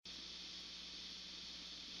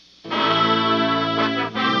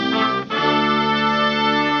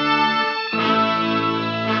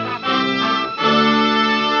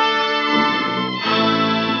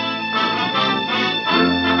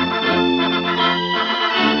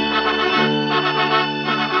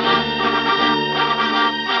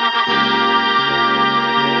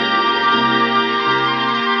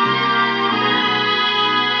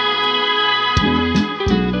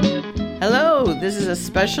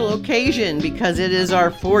special occasion because it is our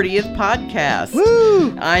 40th podcast.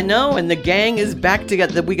 Woo! I know, and the gang is back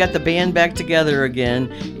together. We got the band back together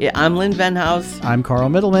again. I'm Lynn Venhouse. I'm Carl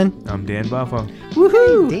Middleman. I'm Dan Buffo.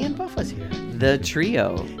 Woohoo! Dan Buffa's here. The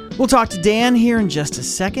trio. We'll talk to Dan here in just a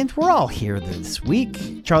second. We're all here this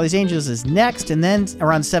week. Charlie's Angels is next, and then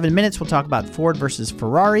around 7 minutes, we'll talk about Ford versus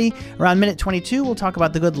Ferrari. Around minute 22, we'll talk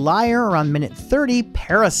about The Good Liar. Around minute 30,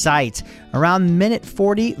 Parasite. Around minute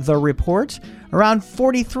 40, The Report. Around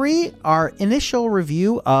 43, our initial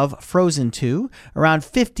review of Frozen 2. Around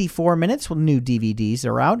 54 minutes, new DVDs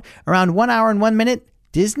are out. Around 1 hour and 1 minute,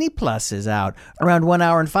 Disney Plus is out. Around 1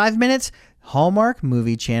 hour and 5 minutes, Hallmark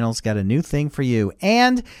Movie Channel's got a new thing for you.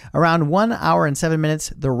 And around 1 hour and 7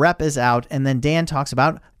 minutes, The Rep is out. And then Dan talks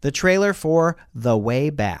about the trailer for The Way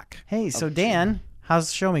Back. Hey, so Dan,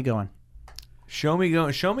 how's Show Me going? Show Me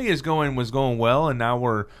was going well, and now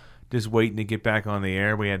we're just waiting to get back on the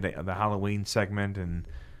air. We had the Halloween segment, and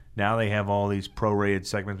now they have all these prorated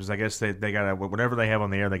segments because I guess they got to, whatever they have on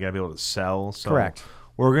the air, they got to be able to sell. So Correct.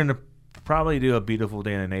 We're going to probably do A Beautiful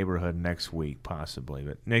Day in the Neighborhood next week, possibly.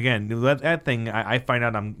 But again, that thing, I find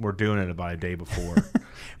out we're doing it about a day before.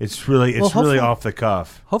 It's really off the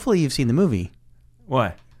cuff. Hopefully you've seen the movie.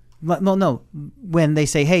 What? No. When they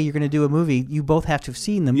say, hey, you're going to do a movie, you both have to have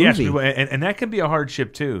seen the movie. Yes, and that can be a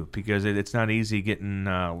hardship, too, because it's not easy getting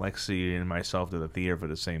Lexi and myself to the theater for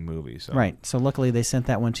the same movie. So. Right. So luckily they sent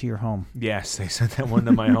that one to your home. Yes, they sent that one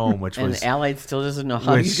to my home, which And was... Allied still doesn't know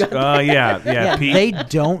how you got that. Yeah, Pete, they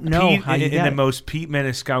don't know Pete, how you in got the it. most Pete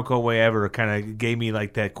Maniscalco way ever, kind of gave me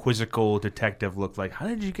like that quizzical detective look, like, how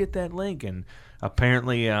did you get that link? And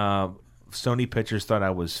apparently Sony Pictures thought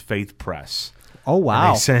I was Faith Press. Oh, wow.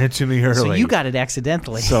 And they sent it to me early. So you got it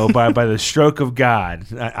accidentally. So by the stroke of God,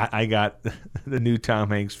 I got the new Tom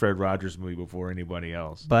Hanks, Fred Rogers movie before anybody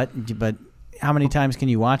else. But how many times can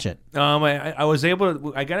you watch it? I was able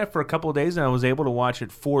to. I got it for a couple of days, and I was able to watch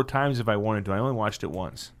it 4 times if I wanted to. I only watched it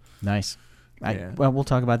once. Nice. Yeah. Well, we'll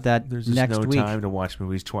talk about that There's just next no week. time to watch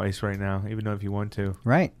movies twice right now, even though if you want to.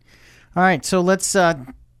 Right. All right. So let's,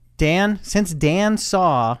 Dan. Since Dan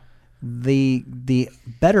saw the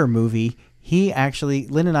better movie,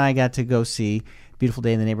 Lynn and I got to go see Beautiful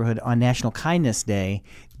Day in the Neighborhood on National Kindness Day.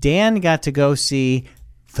 Dan got to go see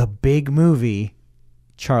the big movie,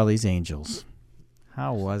 Charlie's Angels.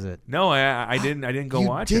 How was it? No, I didn't go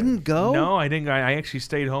watch it. You didn't go? No, I didn't. I actually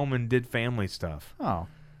stayed home and did family stuff. Oh.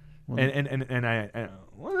 Well, And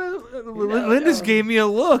Linda's gave me a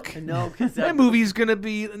look. No, because that movie's gonna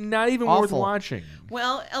be not even worth Awful. watching.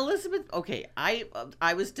 Well, Elizabeth, okay, I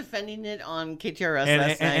was defending it on KTRS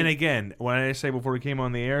last night. And again, when I say before we came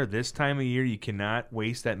on the air, this time of year you cannot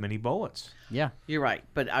waste that many bullets. yeah. You're right,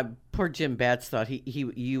 but poor Jim Batts thought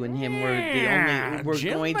you and him were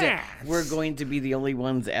the only. We're going to be the only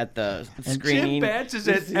ones at the screening. Jim Batts is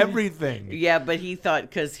at everything. Yeah, but he thought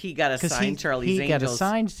because he got assigned Charlie's he Angels. got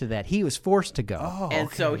assigned to that. He was forced to go. Oh, And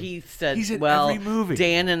okay. so he said, He's in "Well, every movie.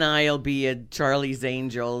 Dan and I'll be at Charlie's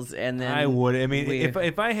Angels," and then I would. I mean, we-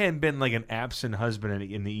 if I hadn't been like an absent husband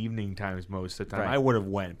in the evening times most of the time, Right. I would have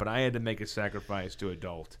went. But I had to make a sacrifice to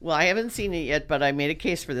adult. Well, I haven't seen it yet, but I made a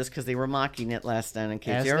case for this because they were mocking it last night on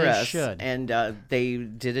As they KTRS, should. and they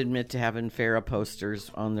did admit to having Farrah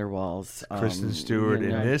posters on their walls. Kristen Stewart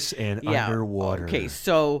in this and Underwater. Okay,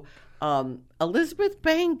 so Elizabeth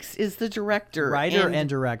Banks is the director, Writer and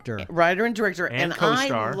director. and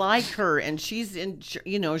co-star. I like her, and she's in.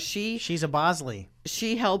 She's a Bosley.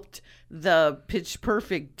 She helped the Pitch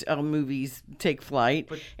Perfect movies take flight,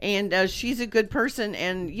 and she's a good person,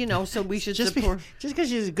 and so we should Just support. because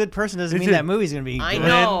she's a good person doesn't mean that movie's going to be I good.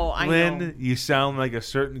 know. Lynn, you sound like a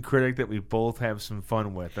certain critic that we both have some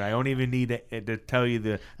fun with. I don't even need to tell you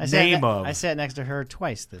the name of. I sat next to her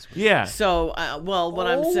twice this week. Yeah. So, what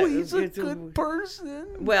I'm saying, he's a good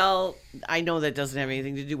person. Well, I know that doesn't have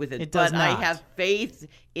anything to do with it, It does but I not. have faith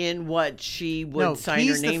in what she would sign her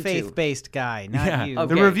he's name the faith-based guy, not Yeah. you.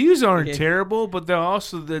 Okay. The reviews aren't Okay. terrible, but they're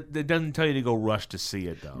also that doesn't tell you to go rush to see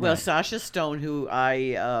it though. Well, Sasha Stone, who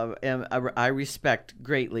I respect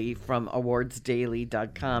greatly from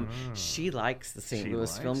awardsdaily.com, she likes the St. She Louis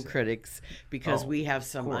likes Film it. Critics because Oh, we have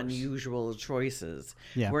some course. unusual choices.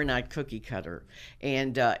 Yeah. We're not cookie cutter.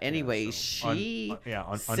 And anyway, she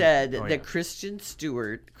said that Kristen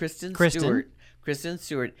Stewart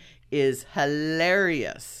is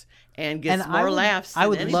hilarious. and gets And more laughs. I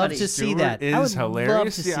would than love anybody. to see Stewart that. I is would love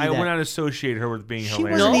hilarious. to see I that. would not associate her with being She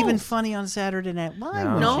hilarious. wasn't No. even funny on Saturday Night Live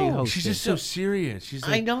when No. she hosted. She's just so serious. She's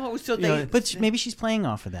like, I know. So you know, they, But maybe she's playing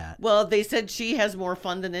off of that. well, they said she has more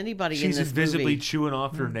fun than anybody in she's this visibly movie. chewing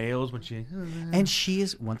off her nails when she. And she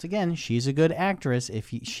is, once again, she's a good actress.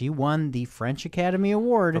 She won the French Academy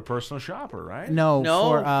Award. A personal shopper, right? No, No,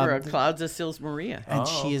 for for Clouds of Sils Maria. and Oh,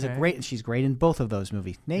 she is a okay. great, and she's great in both of those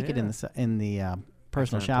movies. Naked Yeah. in the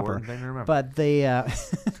Personal That's an Shopper, important thing to remember. but they,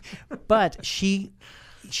 but she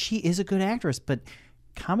is a good actress. But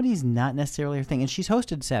comedy is not necessarily her thing, and she's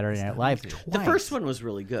hosted Saturday Night Live twice. The first one was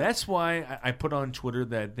really good. That's why I put on Twitter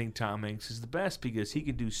that I think Tom Hanks is the best because he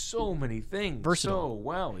can do so many things Versatile. so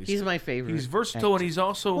well. He's my favorite. He's versatile and he's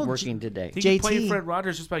also working today. He can play JT Fred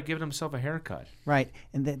Rogers just by giving himself a haircut. right?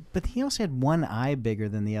 But he also had one eye bigger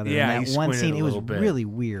than the other. Yeah, in he that one squinted scene, a it was little bit. really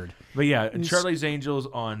weird. But yeah, Charlie's Angels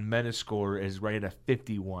on Metascore is right at a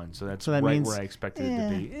 51, so that's So that right means, where I expected it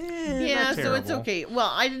to be. Yeah, not so it's terrible. okay. Well,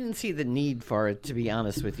 I didn't see the need for it, to be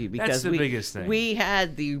honest with you, because the biggest thing. We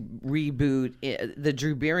had the reboot, the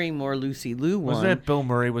Drew Barrymore Lucy Liu one. Wasn't that Bill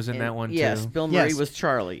Murray was in that one Yes, too? Bill Murray Yes. was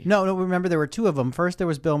Charlie. No, remember there were two of them. First there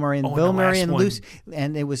was Bill Murray and Oh, Bill and the Murray last and one- Lucy,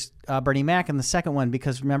 and it was Bernie Mac in the second one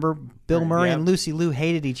because remember Bill Murray Yep. and Lucy Liu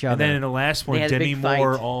hated each other. And then in the last one, had a Demi big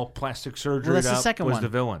Moore, fight. all plastic surgery Well, that's the up, second was one. the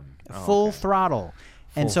villain. Oh, Full okay. throttle.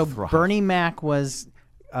 And Full so throttle. Bernie Mac was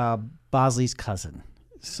Bosley's cousin.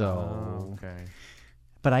 So, Oh, okay.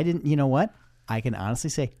 but I didn't. You know what? I can honestly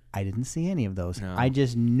say I didn't see any of those. No. I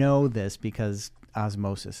just know this because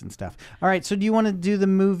osmosis and stuff. All right. So, do you want to do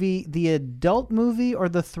the adult movie, or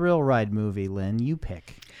the thrill ride movie, Lynn? You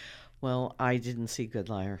pick. Well, I didn't see Good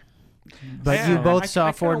Liar. But Yeah, you both I saw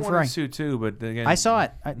kinda Ford and wanted Ferrari. to too, but again, I saw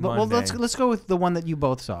it. Well, let's Monday. go with the one that you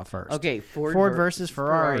both saw first. Okay, Ford versus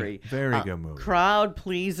Ferrari. Very good movie. Crowd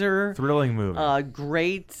pleaser. Thrilling movie.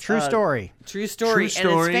 Great. True story. True story. True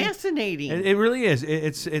story. And it's fascinating. It really is.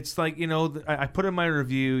 It's like, you know, I put in my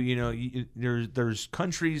review, you know, there's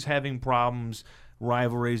countries having problems,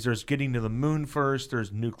 rivalries. There's getting to the moon first.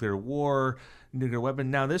 There's nuclear war, nuclear weapon.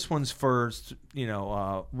 Now this one's first, you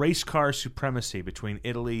know, race car supremacy between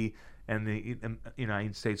Italy and the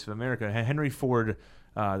United States of America. Henry Ford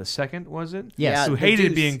the second, was it? Yes. Yeah, Who the hated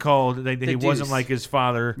Deuce. being called. He wasn't Deuce. like his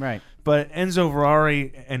father. Right. But Enzo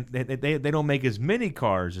Ferrari, and they don't make as many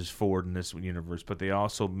cars as Ford in this universe, but they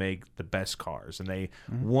also make the best cars. And they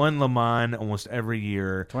won Le Mans almost every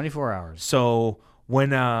year. 24 hours. So when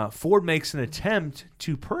Ford makes an attempt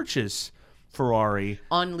to purchase Ferrari,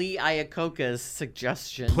 On Lee Iacocca's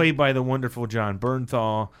suggestion. played by the wonderful John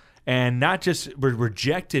Bernthal, and not just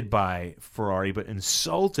rejected by Ferrari, but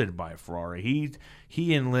insulted by Ferrari.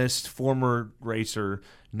 He enlists former racer,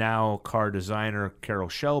 now car designer Carroll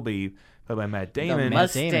Shelby, played by Matt the Damon,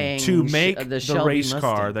 Mustang. to make the the Shelby race car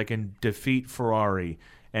Mustang. that can defeat Ferrari.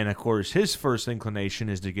 And of course, his first inclination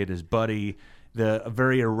is to get his buddy, the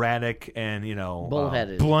very erratic and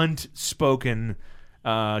Bullheaded. blunt-spoken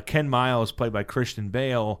Ken Miles, played by Christian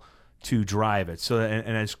Bale, to drive it. So,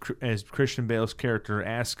 and as Christian Bale's character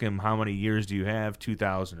asks him, how many years do you have,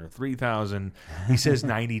 2,000 or 3,000? He says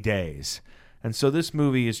 90 days. And so this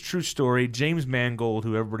movie is true story. James Mangold,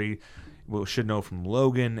 who everybody should know from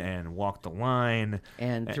Logan and Walk the Line.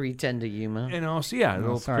 And 310 to Yuma. And also, yeah, a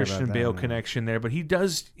little sorry about Christian that, Bale man. connection there. But he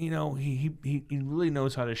does, he really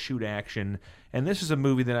knows how to shoot action. And this is a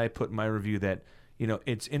movie that I put in my review that,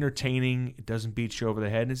 it's entertaining. It doesn't beat you over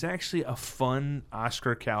the head. And it's actually a fun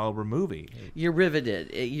Oscar caliber movie. You're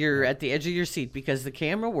riveted. You're at the edge of your seat because the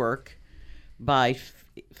camera work by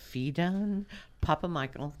Fidan Papa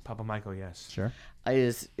Michael Papa Michael, yes. Sure.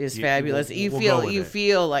 is fabulous. we'll You go feel with you it.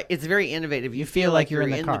 feel like it's very innovative. You feel like you're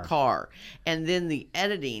in the car. car. And then the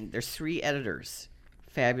editing, there's 3 editors.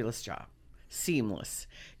 Fabulous job. Seamless.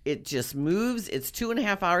 It just moves. It's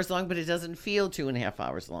 2.5 hours long, but it doesn't feel 2.5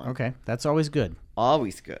 hours long. Okay. That's always good.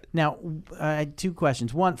 Always good. Now, I had 2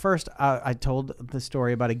 questions. One, first, I told the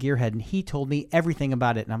story about a gearhead, and he told me everything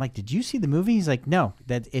about it. And I'm like, "Did you see the movie?" He's like, "No,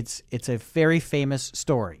 that it's a very famous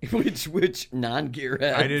story." Which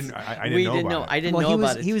non-gearheads? I didn't know about it. I didn't well, know he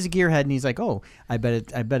was about it. he was a gearhead, and he's like, "Oh, I bet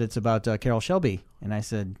it's about Carroll Shelby." And I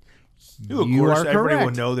said, Of "You course, are everybody correct."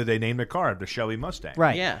 will know that they named the car the Shelby Mustang.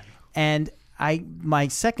 Right. Yeah. And my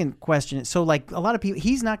second question, so like a lot of people,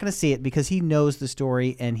 he's not going to see it because he knows the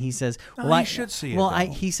story, and he says, No, "Well, he I should see it, Well, though.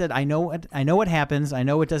 he said, "I know what happens. I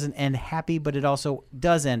know it doesn't end happy, but it also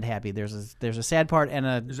does end happy. There's a sad part and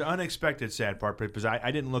a There's an unexpected sad part because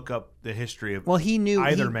I didn't look up the history of he knew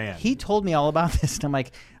either man. He told me all about this, and I'm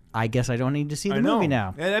like, I guess I don't need to see the movie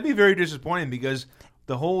now. Yeah, that'd be very disappointing because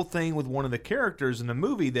the whole thing with one of the characters in the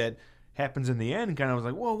movie that happens in the end kind of was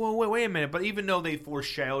like, whoa, wait a minute. But even though they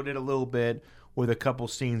foreshadowed it a little bit with a couple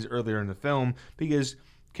scenes earlier in the film, because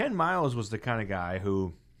Ken Miles was the kind of guy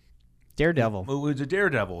who Daredevil. was a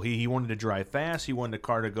daredevil. He wanted to drive fast. He wanted the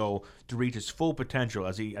car to reach its full potential.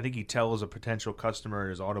 I think he tells a potential customer in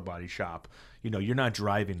his auto body shop, you're not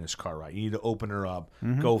driving this car right. You need to open her up,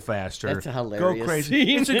 go faster, That's a hilarious go crazy.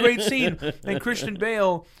 scene. It's a great scene. And Christian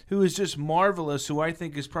Bale, who is just marvelous, who I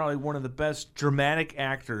think is probably one of the best dramatic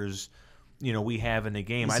actors we have in the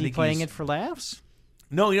game. Is I he think playing it for laughs?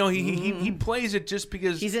 No, he plays it just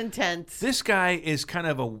because He's intense. this guy is kind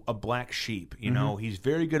of a black sheep. He's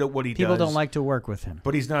very good at what he People does. don't like to work with him.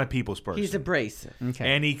 But he's not a people's person. He's abrasive.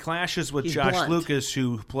 Okay. And he clashes with He's Josh blunt. Lucas,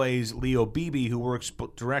 who plays Leo Beebe, who works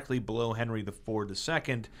directly below Henry Ford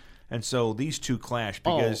II. And so these two clash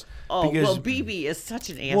because well, BB is such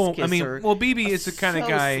an ass kisser. Beebe is the kind of So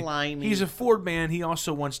guy. slimy. He's a Ford man. He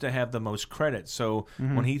also wants to have the most credit. So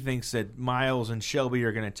when he thinks that Miles and Shelby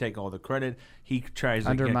are going to take all the credit, he tries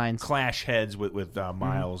to Undermines. clash heads with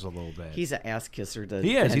Miles a little bit. He's an ass kisser.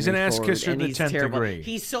 He is. He's an Henry ass Ford, kisser and to the he's 10th terrible. degree.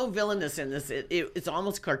 He's so villainous in this. It's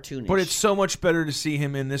almost cartoonish. But it's so much better to see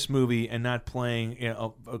him in this movie and not playing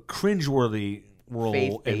a cringeworthy role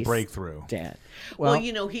in Faith-based Breakthrough. Dad. Well-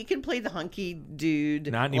 Well, he can play the hunky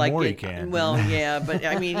dude. Not anymore, like he can. Well, yeah, but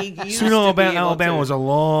I mean, he used Suno, to be able Alabama to, was a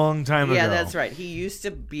long time ago. Yeah, that's right. He used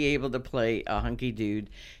to be able to play a hunky dude,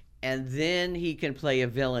 and then he can play a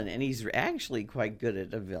villain, and he's actually quite good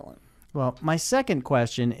at a villain. Well, my second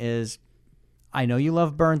question is, I know you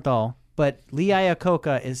love Bernthal, but Lee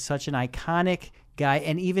Iacocca is such an iconic guy,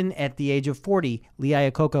 and even at the age of 40, Lee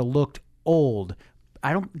Iacocca looked old.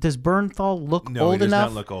 Does Bernthal look No, old he does enough?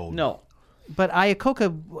 not look old. No, But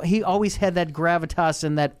Iacocca, he always had that gravitas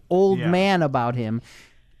and that old Yeah. man about him,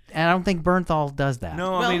 and I don't think Bernthal does that.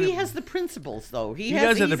 No, well, I mean, he has the principles, though. He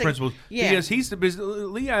does have the principles. Yeah, Because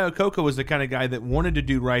Lee Iacocca was the kind of guy that wanted to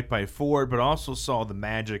do right by Ford, but also saw the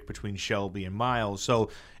magic between Shelby and Miles. So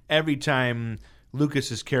every time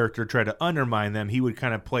Lucas's character tried to undermine them, he would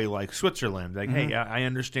kind of play like Switzerland. Like, hey, I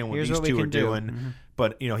understand what Here's these what we two are can do. doing.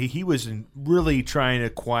 But, he was really trying to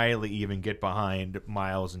quietly even get behind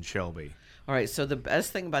Miles and Shelby. All right, so the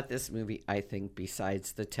best thing about this movie, I think,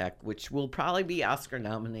 besides the tech, which will probably be Oscar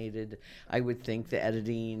nominated, I would think, the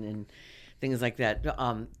editing and things like that.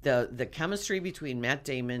 The chemistry between Matt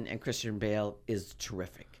Damon and Christian Bale is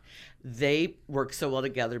terrific. They work so well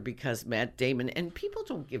together because Matt Damon, and people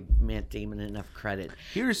don't give Matt Damon enough credit.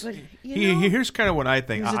 Here's But, you know- here's kind of what I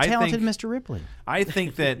think. He was a I talented think Mr. Ripley. I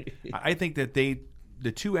think that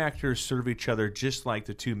the two actors serve each other just like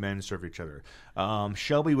the two men serve each other.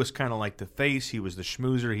 Shelby was kind of like the face. He was the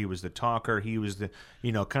schmoozer. He was the talker. He was the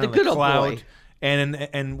kind of The good the old clout. boy.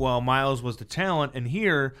 And while Miles was the talent, and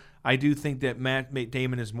here I do think that Matt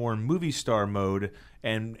Damon is more in movie star mode,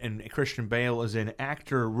 and Christian Bale is an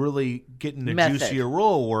actor really getting the Method. juicier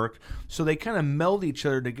role work. So they kind of meld each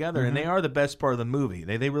other together, and they are the best part of the movie.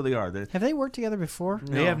 They really are. Have they worked together before?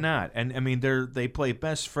 They have not, and I mean they play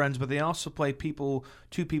best friends, but they also play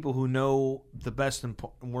two people who know the best and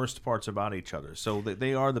worst parts about each other. So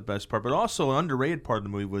they are the best part. But also an underrated part of the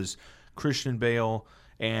movie was Christian Bale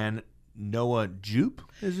and Noah Jupe,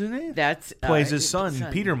 is his name? That's Plays his son,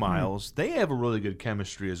 Peter Miles. They have a really good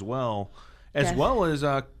chemistry as well as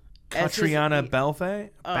Catriona Balfe.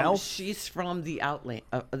 She's from the Outlander.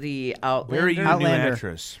 Very Outlander. new Outlander.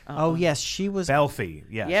 actress. Oh, yes, she was. Balfe,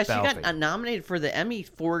 yes. Yeah, she Balfe. got nominated for the Emmy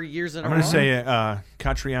 4 years in a I'm row. going to say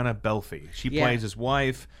Catriona Balfe. She Yeah. plays his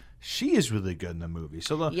wife. She is really good in the movie.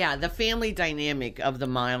 So the family dynamic of the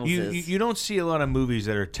Mileses. you don't see a lot of movies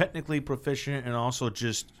that are technically proficient and also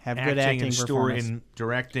just Have good acting and story performance. and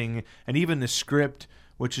directing, and even the script,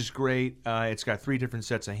 which is great. It's got 3 different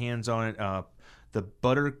sets of hands on it. The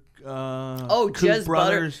Butter. Koop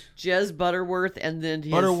brothers, Jez Butterworth, and then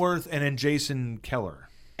his, Butterworth, and then Jason Keller.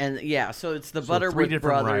 and so it's the 3 Butterworth different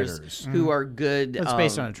brothers writers. who are good. It's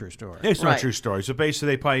based on a true story. It's not Right. a true story. So basically,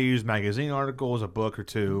 they probably use magazine articles, a book or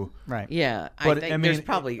two. Right. Yeah, But, I think I mean, there's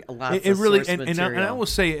probably a lot It of really source and material. I will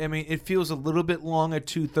say, I mean, it feels a little bit long at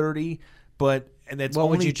 2:30, but that's What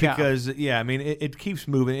would only you chop? because I mean, it keeps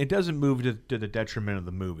moving. It doesn't move to the detriment of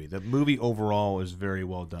the movie. The movie overall is very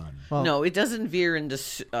well done. Well- No, it doesn't veer into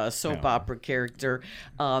soap opera character.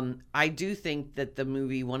 I do think that the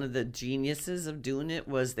movie, one of the geniuses of doing it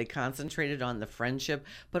was they concentrated on the friendship,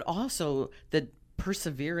 but also the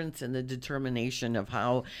perseverance and the determination of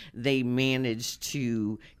how they managed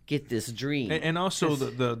to get this dream. And also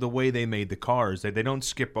the way they made the cars. They don't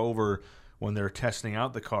skip over when they're testing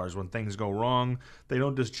out the cars, when things go wrong, they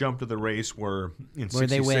don't just jump to the race where in Where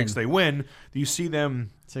they 66 they win. You see them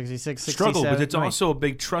 66, struggle, 67. but it's also a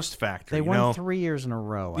big trust factor. They you won know? 3 years in a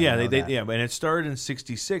row. Yeah, and it started in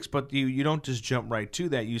 '66, but you don't just jump right to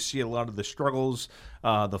that. You see a lot of the struggles,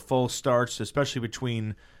 the false starts, especially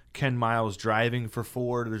between Ken Miles driving for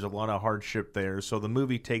Ford. There's a lot of hardship there, so the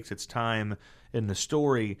movie takes its time in the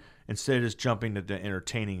story. Instead of just jumping to the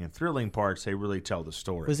entertaining and thrilling parts, they really tell the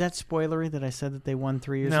story. Was that spoilery that I said that they won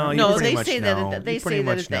 3 years? No, in a row? you No, pretty they much say know. that they You say pretty that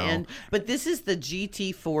much at the know. end. But this is the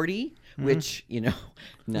GT40, which not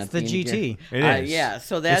It's the GT. It is. Yeah,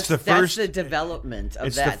 so It's that's the first- the development of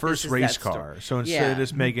It's that. the first This is race that story. car. So instead of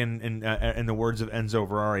just making, in the words of Enzo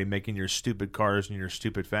Ferrari, making your stupid cars in your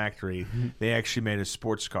stupid factory, they actually made a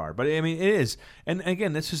sports car. But I mean, it is. And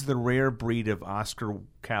again, this is the rare breed of Oscar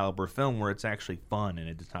caliber film where it's actually fun and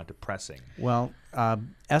it's not depressing. Well,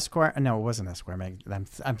 Esquire. No, it wasn't Esquire. I'm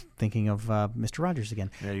thinking of Mr. Rogers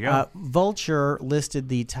again. There you go. Vulture listed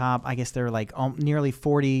the top. I guess there are like nearly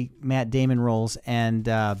 40 Matt Damon roles, and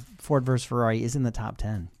Ford vs. Ferrari is in the top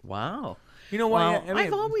 10. Wow. You know what? Well, I mean,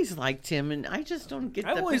 I've always liked him, and I just don't get.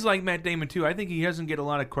 I always like Matt Damon too. I think he doesn't get a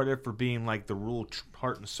lot of credit for being like the real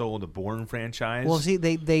heart and soul of the Bourne franchise. Well, see,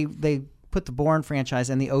 they put the Bourne franchise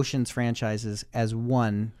and the Oceans franchises as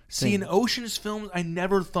one. See, in Ocean's films, I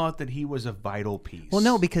never thought that he was a vital piece. Well,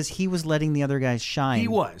 no, because he was letting the other guys shine. he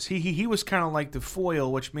was. He was kind of like the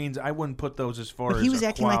foil, which means I wouldn't put those as far But as he was a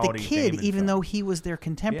acting like the quality kid, Damon even film. though he was their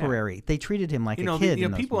contemporary. They treated him like a you know, kid.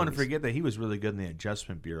 in those people want to movies. forget that he was really good in the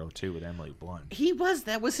Adjustment Bureau too with Emily Blunt. He was.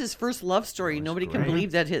 That was his first love story. Nobody can great.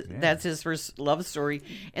 believe that that's his first love story.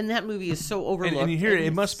 And that movie is so overlooked. And you hear it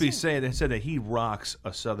it's must be so- said that he rocks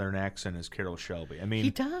a Southern accent as Carroll Shelby. I mean, He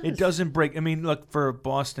does. It doesn't break. I mean, look, for a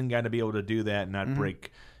Boston guy to be able to do that and not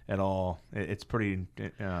break at all, it's pretty.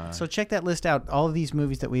 So check that list out. All of these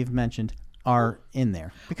movies that we've mentioned are in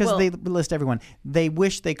there because Well- they list everyone. They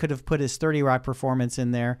wish they could have put his 30 Rock performance in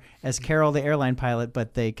there as Carol, the airline pilot,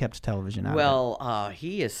 but they kept television out. of it. Well,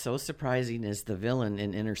 he is so surprising as the villain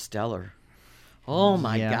in Interstellar. Oh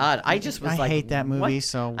my Yeah. God! I just was I like, hate that movie, what?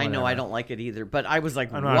 so I know I whatever. don't like it either. But I was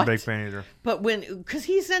like, I'm what? not a big fan either. But because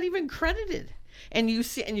he's not even credited, and you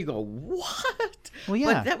see, and you go, what? Well,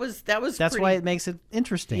 yeah. But that was That's pretty, why it makes it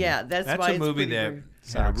interesting. Yeah, that's That's why a it's movie pretty that weird.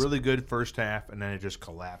 had a really good first half and then it just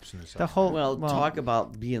collapsed in the second. The whole Well, talk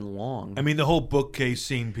about being long. I mean, the whole bookcase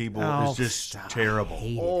scene, people, Oh, is just stop. terrible. I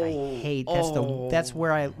hate it. I hate that's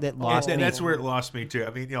where that lost me. That's where it lost me too. I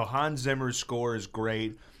mean, Hans Zimmer's score is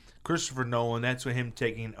great. Christopher Nolan, that's with him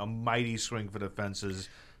taking a mighty swing for the fences,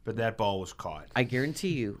 but that ball was caught. I guarantee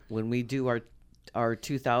you, when we do our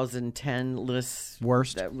 2010 lists,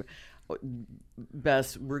 Worst.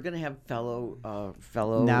 best, we're gonna have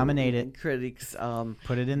fellow Nominated. critics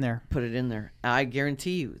Put it in there. put it in there. I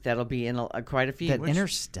guarantee you that'll be in quite a few. That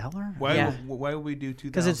Interstellar? Why? Yeah. Why would we do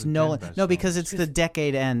 2010? Because it's Nolan. best No, because films? it's the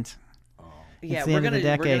decade end. Yeah, the we're end of the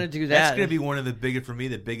gonna decade. do That's that. going to be one of the biggest for me,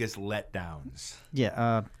 the biggest letdowns.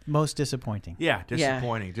 Yeah, most disappointing. Yeah,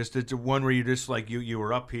 disappointing. Just it's one where you just like you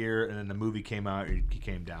were up here and then the movie came out, you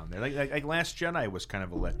came down there. Like Last Jedi was kind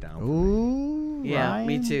of a letdown. Ooh, Yeah,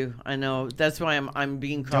 me Ryan. too. I know. That's why I'm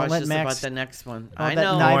being Don't let cautious Max- about the next one. Oh, I that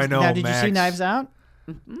know. Knives, I know, Now, did you see Max. Knives Out?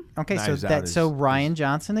 Okay, Knives so Out so is- Ryan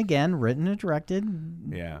Johnson again, written and directed.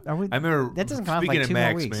 Yeah, Are we- I remember. that doesn't come out for speaking like of 2 more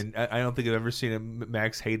Max, weeks. man, I don't think I've ever seen a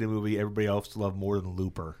Max hate a movie everybody else loved more than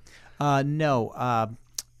Looper. No,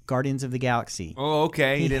 Guardians of the Galaxy. Oh,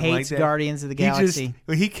 okay. He didn't hates like that. Guardians of the He just- Galaxy.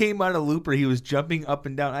 when he came out of Looper, he was jumping up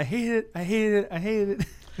and down. I hated it. I hated it. I hated it.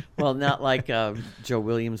 Well, not like Joe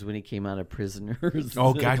Williams when he came out of Prisoners.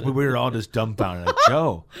 Oh gosh, we were all just dumbfounded. Like,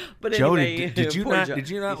 Joe, But Joe, anyway, did you poor not? Joe. Did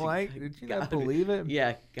you not like? Did you not believe it?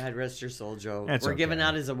 Yeah, God rest your soul, Joe. That's We're giving okay.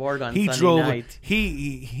 out his award on He Sunday drove. night.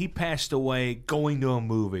 He passed away going to a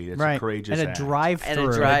movie. That's a Right, courageous at a act. drive-through.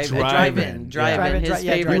 At a drive-in. drive-in. Drive-in, his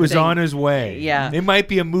Yeah, favorite He was thing. on his way. Yeah. it might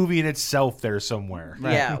be a movie in itself there somewhere.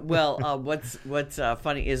 Yeah, well, what's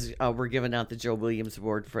funny is we're giving out the Joe Williams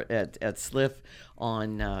Award at SLIF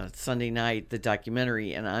on Sunday night, the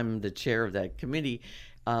documentary, and I'm the chair of that committee.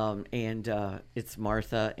 And it's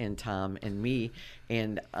Martha and Tom and me,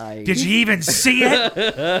 and I. Did you even see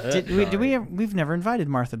it? We've never invited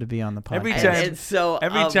Martha to be on the podcast. Every And- time, and so,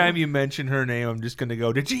 every time you mention her name, I'm just gonna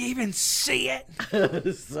go. Did you even see it?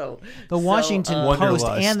 so The Washington Post Wanderlust.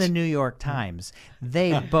 and the New York Times,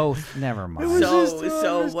 they both never mind.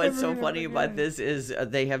 So what's so funny about this is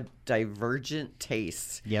they have divergent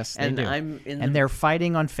tastes. Yes, they and do. and They're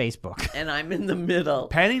fighting on Facebook. and I'm in the middle.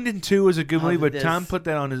 Paddington 2 is a good movie, but this. Tom put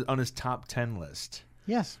that on his top 10 list.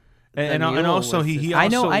 Yes. And Mule also was he his- I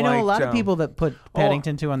know also a lot liked, of people that put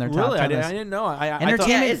Paddington 2 on their top really? 10 I list. didn't know. I Entertainment- thought,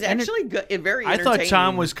 Yeah, it's actually good. Very. I thought Tom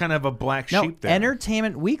entertaining. was kind of a black No, sheep there.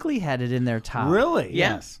 Entertainment Weekly had it in their top. Really?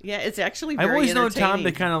 Yeah, Yes. yeah. It's actually. I've Very always known Tom to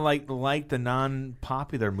entertaining. kind of like the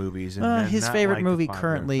non-popular movies. And His not favorite like the movie popular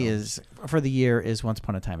currently films. for the year is Once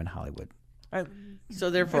Upon a Time in Hollywood. So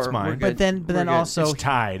therefore, That's mine. we're But good. then We're good. Also- it's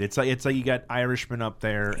tied. It's like you got Irishman up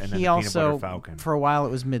there, and then the He Peanut also, Butter Falcon. for a while, it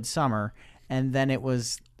was Midsummer, and then it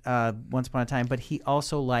was Once Upon a Time. But he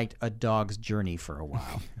also liked A Dog's Journey for a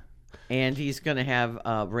while. and he's going to have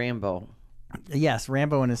Rambo. Yes,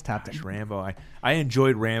 Rambo in his top 10 Gosh, Rambo. I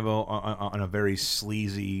enjoyed Rambo on a very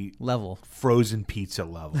sleazy level. frozen pizza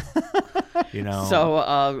level. You know. So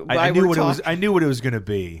I knew what it was. I knew what it was going to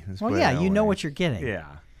be. Let's Well, put it yeah, that you know way. what you're getting. Yeah.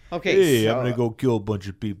 Okay, Hey, so, I'm gonna go kill a bunch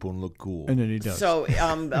of people and look cool. And then he does. So,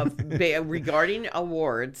 regarding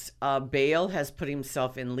awards, Bale has put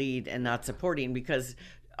himself in lead and not supporting because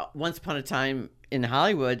Once Upon a Time in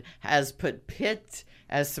Hollywood has put Pitt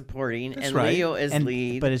as supporting and right. Leo as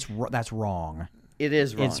lead. But that's wrong. it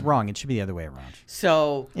is wrong. It's wrong. It should be the other way around.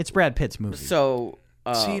 So, It's Brad Pitt's movie. See,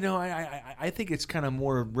 you know, I think it's kind of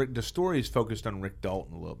more the story is focused on Rick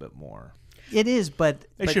Dalton a little bit more. It is, but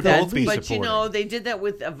They should that- both be But you supporting. know, they did that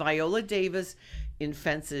with Viola Davis in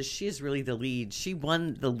Fences. She is really the lead. She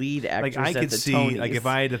won the lead actress Like I at could the see, Tonys. like if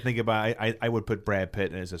I had to think about it, I would put Brad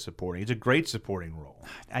Pitt as a supporting. It's a great supporting role.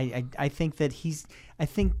 I think that I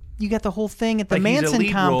think you got the whole thing at the Like he's a Manson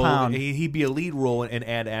lead compound. Role, he'd be a lead role in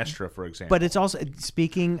Ad Astra, for example. But it's also,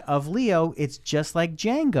 speaking of Leo, it's just like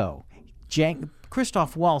Django.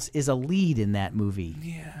 Christoph Waltz is a lead in that movie.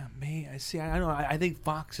 yeah, me. I see. I don't know. I think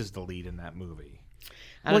Fox is the lead in that movie.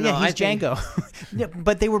 I don't know, he's I think- Django. Yeah,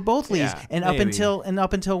 but they were both leads, Yeah, and up maybe. until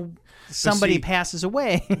somebody see- passes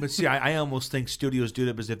away. But see, I almost think studios do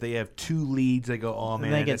that because if they have two leads, they go, "Oh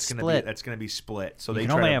man, they get that's split. gonna be split." So You they can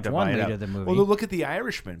try only to have one divide lead up. of the movie. Well, look at The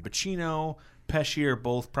Irishman. Pacino, Pesci are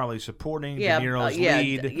both probably supporting. Yeah, De Niro's yeah,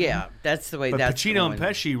 lead. yeah. That's the way. But that's Pacino and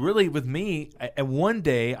going. Pesci, really, with me, and one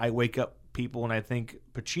day I wake up, people, and I think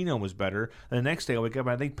Pacino was better. And the next day I wake up,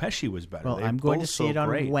 and I think Pesci was better. Well, They're I'm going to both see so it on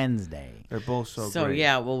great. Wednesday. They're both so So great.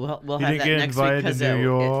 yeah, we'll You have didn't that get next week invited because to New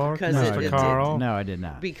York, Mr. Carl? No, I did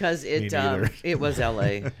not. because Me neither. it was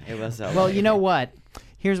L.A. It was L.A. Well, you know what?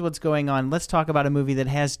 Here's what's going on. Let's talk about a movie that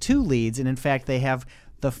has two leads, and in fact, they have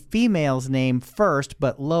the female's name first,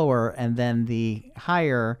 but lower, and then the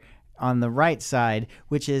higher on the right side,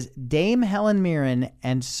 which is Dame Helen Mirren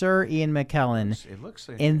and Sir Ian McKellen It looks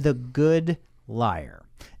like in The Good Liar.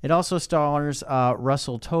 It also stars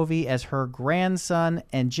Russell Tovey as her grandson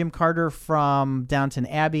and Jim Carter from Downton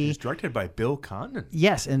Abbey. it's directed by Bill Condon.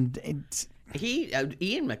 Yes, and it's,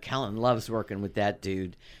 Ian McKellen loves working with that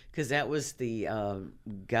dude because that was the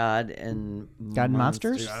God and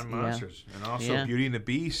Monsters? God Yeah. Monsters, and also Yeah. Beauty and the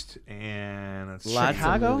Beast, and let's see, Lots of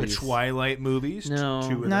Chicago? the movies. Twilight movies. No.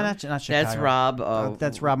 two of no, them. not Chicago. That's Rob.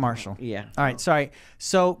 That's Rob Marshall. Yeah. All right, sorry.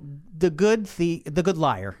 So the Good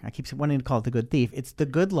Liar. I keep wanting to call it The Good Thief. It's The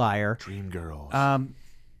Good Liar. Dreamgirls.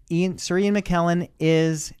 Sir Ian McKellen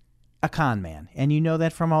is a con man, and you know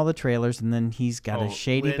that from all the trailers. And then he's got a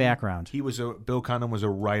shady Lynn, background. Bill Condon was a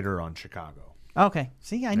writer on Chicago. Okay,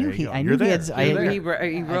 see, I knew There you go. I You're knew he had. there. I, You're there.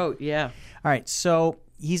 He wrote, yeah. All right, so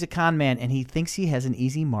he's a con man, and he thinks he has an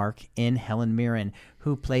easy mark in Helen Mirren,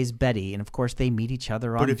 who plays Betty, and of course they meet each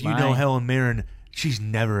other on. But if you know Helen Mirren, she's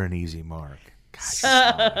never an easy mark. God, she's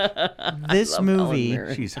hot. this movie,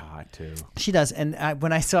 Mirren. She's hot too. she does. And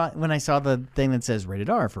when I saw the thing that says rated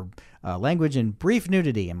R for language and brief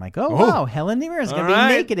nudity, I'm like, oh wow, Helen Mirren's gonna All be right.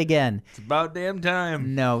 naked again. It's about damn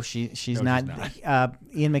time. No, she's not. she's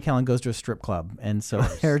Ian McKellen goes to a strip club, and so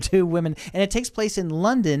there are two women, and it takes place in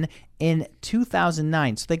London in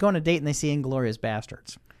 2009. So they go on a date and they see Inglourious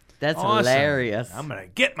Bastards, That's Awesome. hilarious. I'm gonna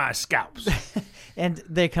get my scalps. and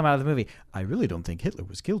they come out of the movie. I really don't think Hitler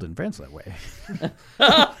was killed in France that way.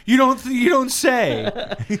 You don't say.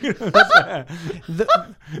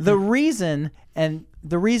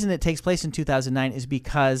 The reason it takes place in 2009 is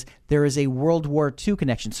because there is a World War II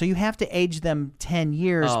connection. So you have to age them 10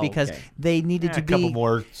 years Oh, because okay. they needed A to couple be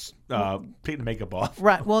more. Take the makeup off.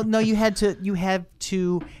 right. Well, no, you had to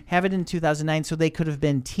have it in 2009 so they could have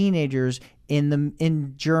been teenagers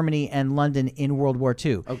in Germany and London in World War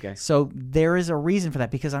II. Okay. So there is a reason for that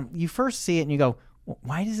because you first see it and you go, well,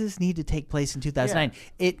 why does this need to take place in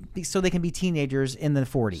 2009? So they can be teenagers in the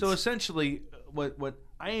 40s. So essentially, what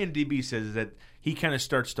IMDb says is that he kind of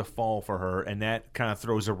starts to fall for her, and that kind of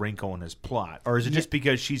throws a wrinkle in his plot. Or is it just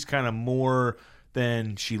because she's kind of more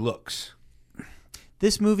than she looks?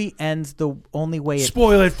 This movie ends the only way it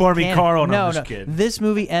Spoil it for me, can. Carl. No, I'm no. just kidding. This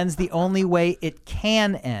movie ends the only way it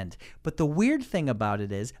can end. But the weird thing about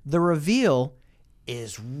it is the reveal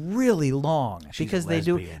is really long because a they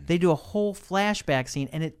lesbian. do a whole flashback scene,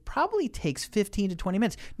 and it probably takes 15 to 20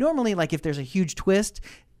 minutes. Normally, like if there's a huge twist,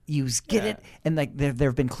 you get it, and like there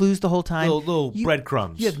have been clues the whole time. Little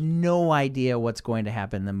breadcrumbs. You have no idea what's going to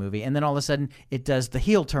happen in the movie, and then all of a sudden it does the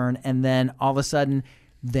heel turn, and then all of a sudden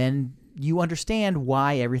then you understand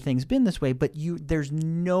why everything's been this way, but there's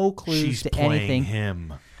no clues She's to playing anything.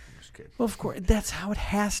 him. Just kidding. Well, of course, that's how it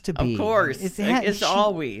has to be. Of course. It's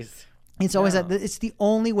always. It's always that. It's the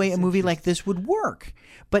only way a movie like this would work.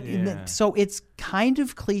 But so it's kind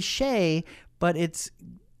of cliche, but it's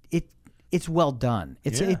well done.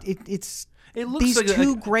 It looks these like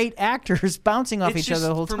two great actors bouncing off It's each other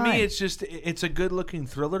the whole for time. me, it's a good looking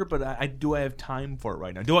thriller, but do I have time for it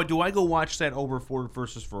right now? Do I go watch that over Ford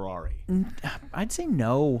versus Ferrari? I'd say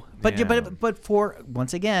no, but Yeah. but for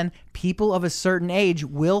once again, people of a certain age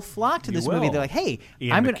will flock to this movie. will. They're like, "Hey,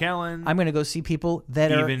 Ian I'm McKellen. gonna go see people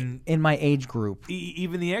that Even- are in my age group."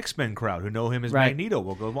 Even the X-Men crowd who know him as Right. Magneto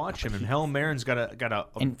will go watch him, and Helen Mirren's got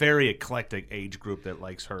a very eclectic age group that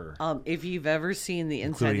likes her. If you've ever seen the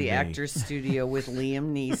Inside Including the me. Actors Studio with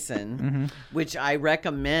Liam Neeson, Mm-hmm. which I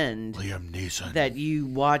recommend Liam Neeson. that you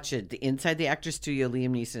watch it. The Inside the Actors Studio, Liam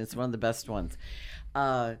Neeson. It's one of the best ones.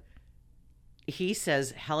 He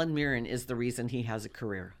says Helen Mirren is the reason he has a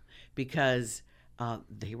career because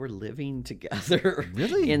they were living together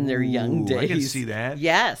in their young days. I can see that.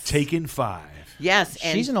 Yes. Taken 5. Yes.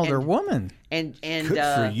 She's an older woman. And Good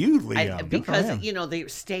for you, Liam. Good for because him. they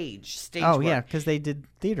stage Oh work. yeah, because they did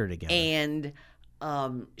theater together. And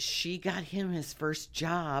she got him his first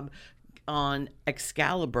job on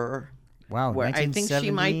Excalibur. Wow, where I think she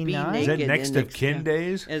might be 1979? Is that naked. next in of kin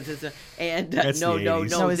days? And That's no, the no, 80s.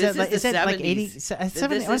 no. No, is this that like is the 70s. like 80? 70, This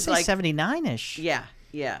I want is to say 79ish.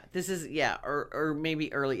 Yeah. This is or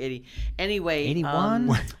maybe early 80. Anyway, 81?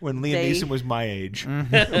 When Liam They- Neeson was my age,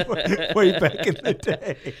 way back in the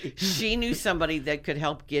day. she knew somebody that could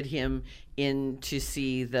help get him in to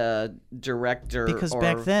see the director Because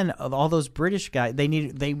back then, all those British guys, they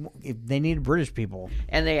needed British people.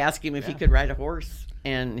 and they asked him if he could ride a horse,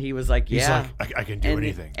 and he was like, He's "Yeah, like, I can do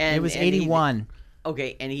anything. And, It was and he did- 81,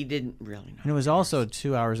 Okay, and he didn't really know. and it was also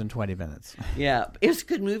 2 hours and 20 minutes. Yeah, it was a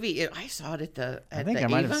good movie. I saw it at I think the I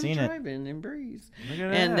might have Avon seen it. Drive-In in Breeze. Look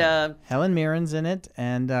at And that. Helen Mirren's in it,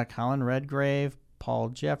 and Colin Redgrave, Paul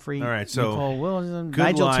Jeffrey, All right, so Nicole Wilson, Good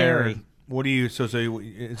Nigel Liar. Terry. What do you? So it's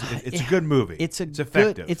a good movie. It's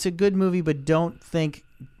effective. good. It's a good movie, but don't think.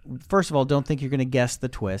 First of all, don't think you're going to guess the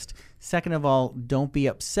twist. Second of all, don't be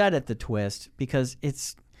upset at the twist because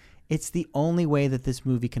it's the only way that this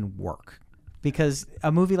movie can work. Because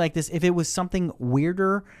a movie like this, if it was something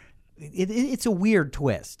weirder, it's a weird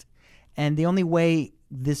twist, and the only way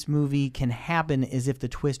this movie can happen is if the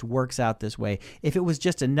twist works out this way. If it was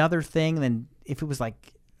just another thing, then if it was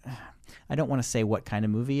like, I don't want to say what kind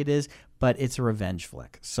of movie it is, but it's a revenge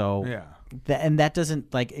flick. So Yeah. and that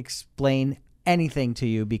doesn't like explain anything to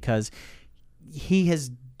you because he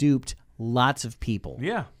has duped lots of people.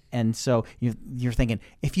 Yeah. And so you're thinking,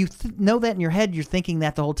 if you know that in your head, you're thinking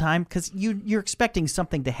that the whole time because you're expecting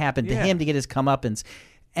something to happen to Yeah. him to get his comeuppance,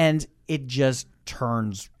 and it just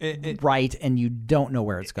turns right, and you don't know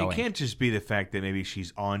where it's going. It can't just be the fact that maybe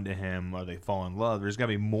she's on to him or they fall in love. There's got to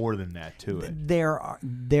be more than that to it. There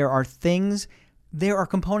are things. There are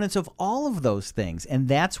components of all of those things, and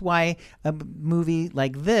that's why a movie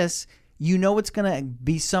like this, you know, it's going to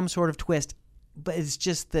be some sort of twist, but it's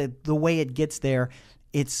just the way it gets there.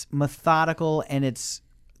 It's methodical and it's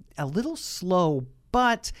a little slow,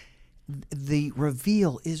 but the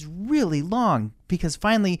reveal is really long because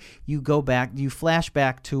finally you flash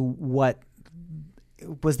back to what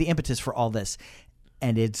was the impetus for all this,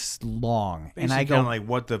 and it's long. Basically, and I go kind of like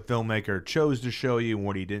what the filmmaker chose to show you and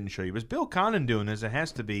what he didn't show you. But Bill Condon doing this, it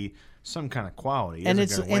has to be some kind of quality. and Isn't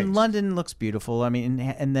it's gonna and waste. London looks beautiful. I mean,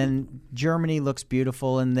 and then Germany looks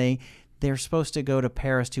beautiful, and they're supposed to go to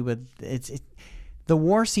Paris too. But the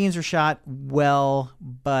war scenes are shot well,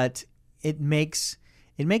 but it makes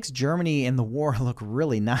Germany and the war look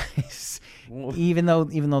really nice. even though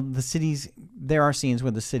the cities, there are scenes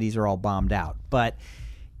where the cities are all bombed out, but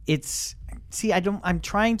I'm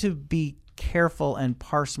trying to be careful and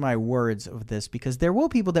parse my words of this because there will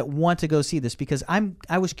people that want to go see this because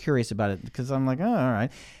I was curious about it because I'm like, oh, all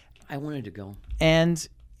right. I wanted to go. And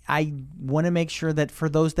I want to make sure that for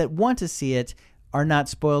those that want to see it are not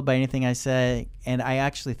spoiled by anything I say. And I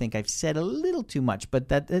actually think I've said a little too much, but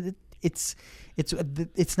that it's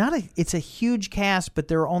a huge cast, but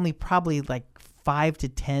there are only probably like 5 to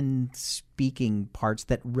 10 speaking parts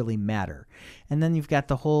that really matter. And then you've got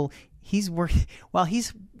the whole while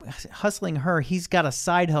he's hustling her, he's got a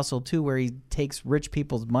side hustle too where he takes rich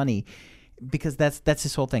people's money, because that's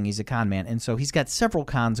his whole thing. He's a con man. And so he's got several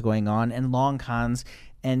cons going on and long cons,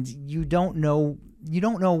 and you don't know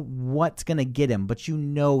what's going to get him, but you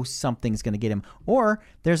know something's going to get him. Or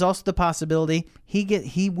there's also the possibility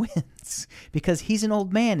he wins because he's an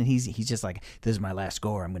old man and he's just like, this is my last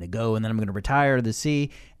score. I'm going to go and then I'm going to retire to the sea.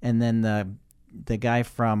 And then the guy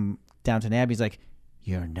from Downton Abbey's like,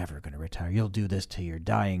 you're never going to retire. You'll do this till your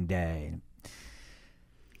dying day.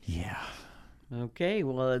 Yeah. Okay,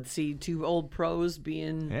 well, let's see two old pros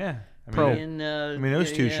being Yeah.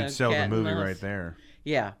 those two should sell the cat and movie mouse. right there.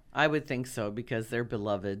 Yeah, I would think so because they're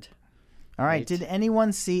beloved. All right. Right. Did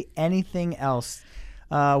anyone see anything else?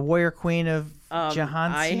 Warrior Queen of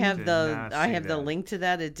Jahansi? I have Did the not I see have the that. link to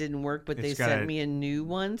that. It didn't work, but they It's got sent a- me a new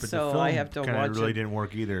one, But so the film I have to kinda watch really it. didn't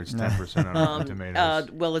work either. It's 10% on Rotten Tomatoes.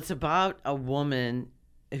 Well, it's about a woman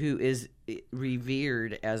who is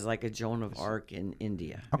revered as like a Joan of Arc in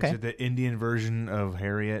India. Okay. Is it the Indian version of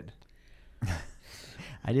Harriet?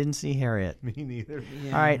 I didn't see Harriet. Me neither.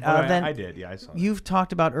 All right. Well, Then I did. Yeah, I saw that. you've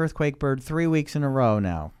talked about Earthquake Bird 3 weeks in a row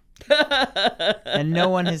now. And no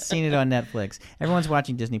one has seen it on Netflix. Everyone's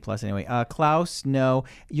watching Disney Plus anyway. Klaus, no.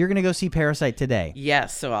 You're going to go see Parasite today.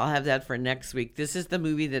 Yes, so I'll have that for next week. This is the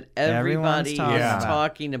movie that Everyone's everybody talking is about.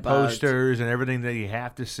 talking about. Posters and everything that you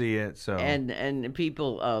have to see it. So And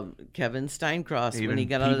people, Kevin Steincross, even when he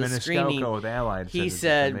got Pete out of the Maniscalco screening, with Allied he it's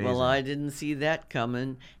said, amazing. "Well, I didn't see that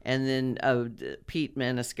coming." And then Pete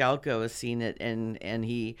Maniscalco has seen it, and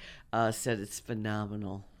he said it's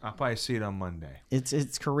phenomenal. I'll probably see it on Monday.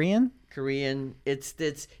 It's Korean? Korean. It's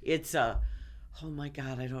oh my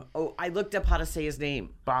God, I looked up how to say his name.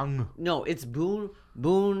 Bang. No, it's Boon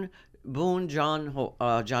John Ho.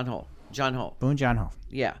 Boon Joon-ho.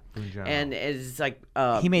 Yeah, Joon-ho. and it's like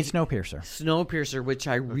He made Snowpiercer. Snowpiercer, which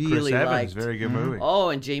I Chris really Evans, liked. very good movie. Oh,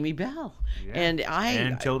 and Jamie Bell, Yeah.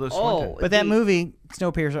 and Tilda Oh, Swinton. But that movie,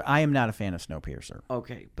 Snowpiercer, I am not a fan of Snowpiercer.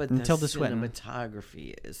 Okay, but And the Tilda Swinton.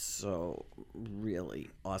 cinematography is so really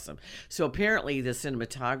awesome. So apparently, the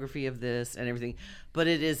cinematography of this and everything, but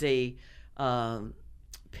it is a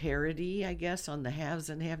parody, I guess, on the haves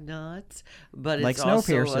and have-nots. But Like it's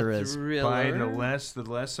also Snowpiercer a is. thriller. By the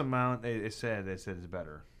less amount they said it's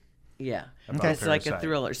better. Yeah, About it's like a Parasite.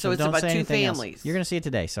 thriller. So it's don't about say two anything else. families. You're going to see it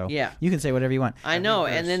today, so Yeah. you can say whatever you want. I know,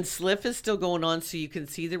 think and then there's- Sliff is still going on, so you can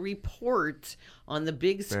see the report on the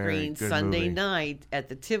big Very screen good Sunday movie. night at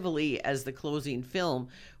the Tivoli as the closing film.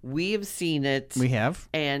 We have seen it. We have.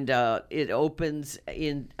 And it opens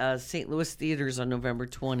in St. Louis theaters on November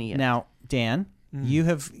 20th. Now, Dan, you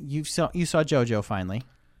saw JoJo finally.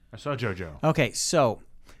 I saw JoJo. Okay, so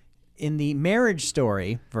in the Marriage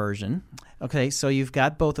Story version, okay, so you've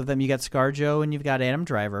got both of them. You got ScarJo and you've got Adam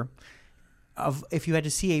Driver. If you had to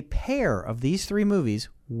see a pair of these three movies,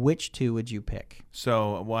 which two would you pick?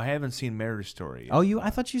 So, I haven't seen Marriage Story. Oh, I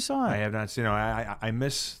thought you saw it. I have not seen. I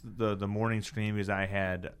missed the morning screen because I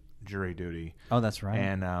had jury duty, Oh, that's right.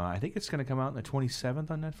 and I think it's going to come out on the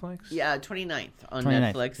 27th on Netflix. Yeah, 29th on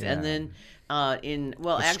 29th, Netflix. yeah. And then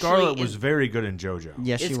But actually, Scarlett was very good in JoJo.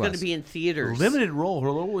 yes, she it's was. going to be in theaters. Limited role. Her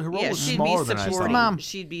role Yeah, was she'd smaller be than I supporting. thought. Mom.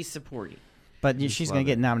 She'd be supporting. But she's going love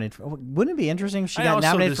to get it. nominated. Wouldn't it be interesting if she I got also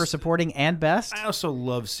nominated for just- supporting and best? I also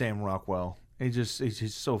love Sam Rockwell. He's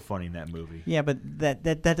just so funny in that movie. Yeah, but that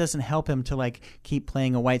doesn't help him to like keep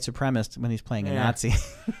playing a white supremacist when he's playing a Yeah. Nazi.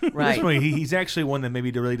 Right. This one, he's actually one that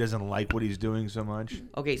maybe really doesn't like what he's doing so much.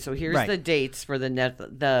 Okay, so here's Right. the dates for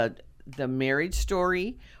the Marriage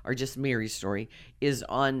Story, or just Mary's Story, is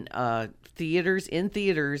on theaters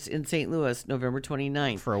in St. Louis, November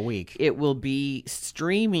 29th. For a week. It will be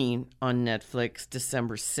streaming on Netflix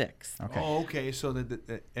December 6th. Okay. Oh, okay. So that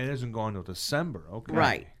it hasn't gone until December. Okay.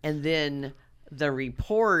 Right. And then the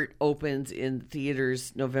report opens in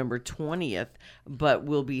theaters November 20th, but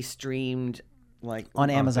will be streamed like On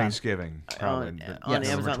Amazon. Thanksgiving, probably. on, but on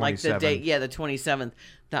November Amazon, like the 27th. day, the 27th.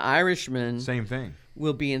 The Irishman Same thing.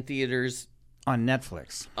 will be in theaters On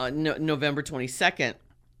Netflix. on November 22nd,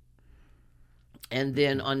 and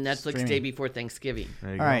then on Netflix Streaming. day before Thanksgiving.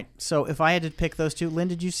 There you All go. right. So if I had to pick those two, Lynn,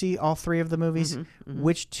 did you see all three of the movies? Mm-hmm,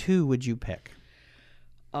 Which two would you pick?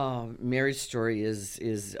 Marriage Story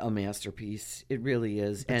is a masterpiece. It really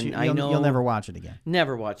is, and You'll, I know you'll never watch it again.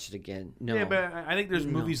 never watch it again. No. Yeah, but I think there's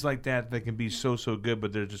movies like that can be so good,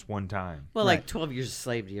 but they're just one time. well, Right. like 12 Years a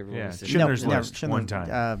Slave. Do you ever Yeah, want to see Schindler's it? List, one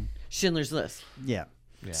time. Schindler's List. Yeah.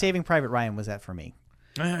 Saving Private Ryan was that for me.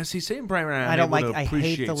 See, Saving Private Ryan. I don't like. I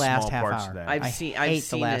hate the last half hour. I've hate the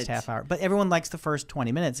seen last it. half hour. But everyone likes the first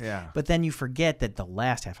 20 minutes. Yeah. But then you forget that the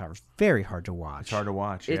last half hour is very hard to watch. It's hard to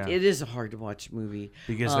watch. It is a hard to watch movie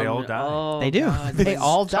Because they all die. Oh, They do. God, They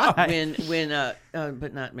all die.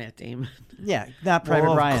 But not Matt Damon. Yeah, not Private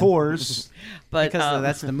Well, Ryan. of course. But Because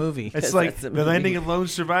that's the movie. It's like that's a the ending of Lone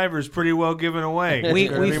Survivor is pretty well given away. we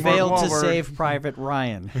It's gonna be Mark failed to Wahlberg. save Private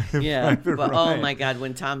Ryan. yeah. But oh Ryan. my God,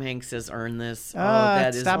 when Tom Hanks says "earn this,"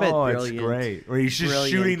 that is stop it. Oh, brilliant. it's great. Where he's just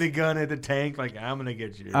Brilliant. shooting the gun at the tank like, I'm going to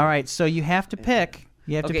get you. All right, so you have to pick.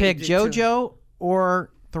 You have to Okay, pick do- JoJo or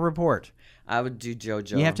The Report. I would do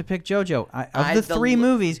JoJo. You have to pick JoJo. Of the three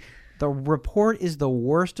movies, The Report is the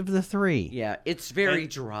worst of the three. Yeah, it's very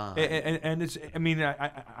dry. And it's, I mean,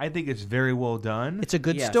 I think it's very well done. It's a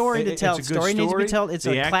good Yes. story to It's tell. a good Story needs to be told. It's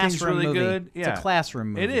The a acting's classroom really movie. good. Yeah. It's a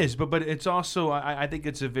classroom movie. It is, but it's also, I think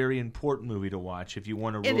it's a very important movie to watch if you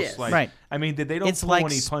want to It real is. slice. Right. I mean, they don't It's pull like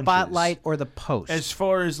any punches. Spotlight or The Post. As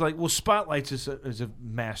far as like, well, Spotlight's is a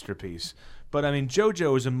masterpiece, but I mean,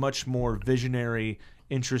 JoJo is a much more visionary,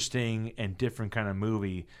 interesting, and different kind of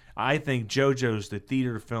movie. I think JoJo's the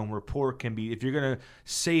theater film. Report can be, if you're gonna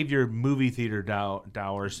save your movie theater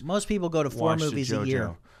dollars. Most people go to 4 watch the movies a JoJo.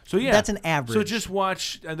 year. So yeah, That's an average. So just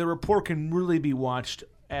watch. The Report can really be watched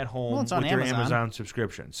at home Well, it's on with your Amazon. Amazon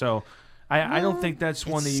subscription. So I don't think that's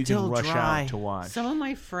one that it's you still can rush dry. out to watch. Some of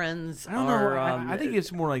my friends I don't are. know. I think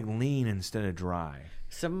it's more like lean instead of dry.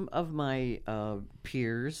 Some of my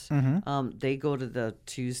peers, Mm-hmm. they go to the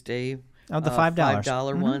Tuesday Of the $5.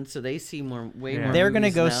 $5 one, so they see way Yeah. more. They're going to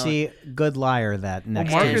movies go now. see Good Liar that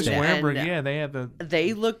next Marcus Tuesday. Ware- Wahlberg, they have the.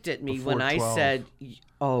 They looked at me Before when I 12. said,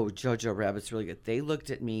 "Oh, Jojo Rabbit's really good." They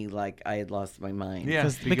looked at me like I had lost my mind. Yeah,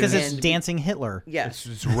 Because it's And- Dancing Hitler. Yes,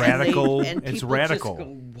 It's radical. And It's people radical. Just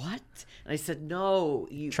go, what? And I said, "No,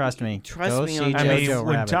 you Trust me. Trust Go me see on I this." mean, Jojo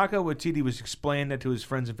when Rabbit. Taka Waititi was explaining that to his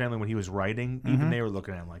friends and family when he was writing, Mm-hmm. even they were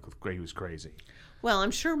looking at him like he was crazy. Well,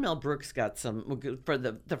 I'm sure Mel Brooks got some for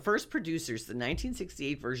the first producers, the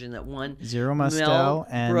 1968 version that won Zero Mostel Mel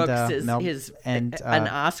and, Brooks his an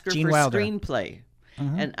Oscar Gene for Wilder. screenplay,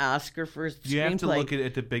 an Oscar for screenplay. You have to look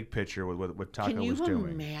at the big picture with what Taka Can you was doing.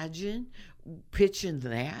 imagine pitching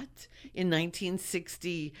that in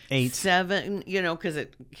 1967? You know, because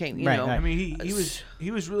it came. You Right, know, right. I mean,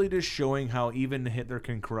 he was really just showing how even Hitler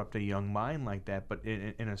can corrupt a young mind like that, but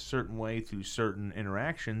in a certain way through certain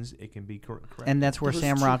interactions, it can be correct. And that's where Those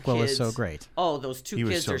Sam two Rockwell is so kids- great. Oh, those two He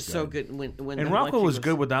was kids so are so good. good. When And the Rockwell one was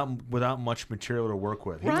kid good without much material to work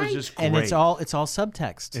with. He Right. was just great. And it's all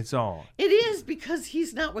subtext. It's all. It is because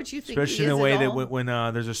he's not what you think. Especially he in is the way at that all. when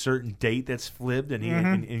there's a certain date that's flipped and he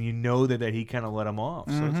Mm-hmm. and you know that he kind of let him off,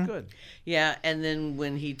 so it's good Yeah, and then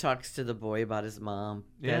when he talks to the boy about his mom,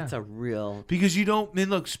 Yeah. that's a real. because you don't. I mean,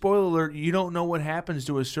 look, spoiler alert: you don't know what happens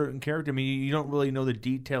to a certain character. I mean, you don't really know the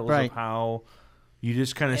details Right. of how. You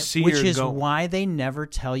just kind of see Which her is go. why they never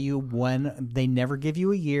tell you when. They never give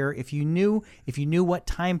you a year. If you knew what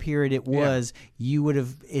time period it was, you would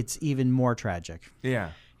have. It's even more tragic.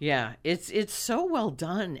 Yeah. Yeah, it's so well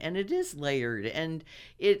done, and it is layered, and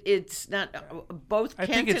it's not. Both I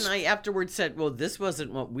think Kent it's- and I afterwards said, "Well, this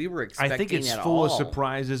wasn't what we were I expecting." think it's at full all. of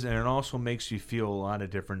surprises, and it also makes you feel a lot of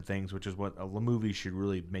different things, which is what a movie should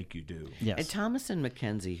really make you do. Yes. And Thomasin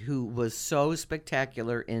McKenzie, who was so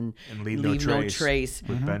spectacular in And Leave No Trace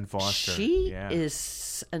with Ben Foster. She Yeah.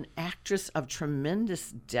 is an actress of tremendous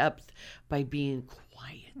depth by being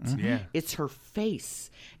quiet. Yeah. It's her face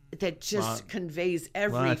that just conveys A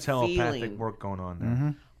every lot of telepathic feeling. work going on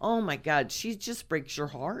there. Oh my God, she just breaks your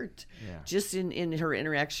heart. Yeah. Just in her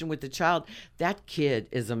interaction with the child. That kid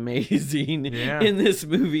is amazing Yeah. in this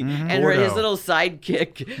movie. And his Gordo. little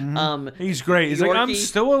sidekick. He's great. He's like, I'm Yorkie.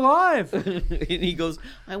 still alive. And he goes,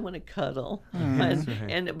 I want to cuddle.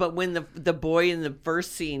 But when the boy in the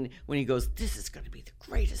first scene, when he goes, this is going to be the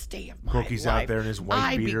greatest day of my Corky's life. out there in his white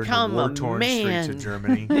I beater in become the a war-torn streets man. of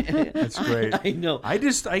Germany. That's great. I know.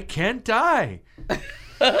 I can't die.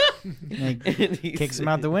 He And he's- kicks him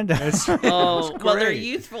out the window. Oh, well, their great.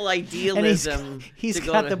 youthful and idealism. he's to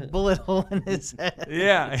go got to- the bullet hole in his head.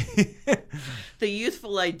 Yeah. the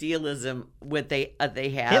youthful idealism what they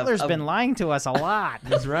have. Hitler's of, been lying to us a lot.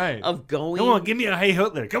 That's right. of going Come on, give me a hey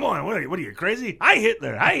Hitler. Come on. What are you crazy? Hi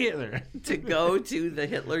Hitler. Hi Hitler. to go to the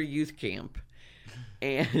Hitler youth camp,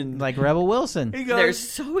 and Like Rebel Wilson. He goes, they're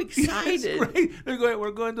so That's excited. right. They're going, we're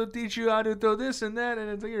going to teach you how to do this and that. And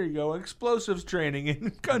it's, here you go. Explosives training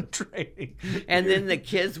and gun training. And then the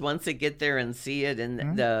kids, once they get there and see it,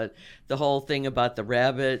 and the whole thing about the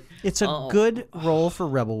rabbit. It's a Oh. good role for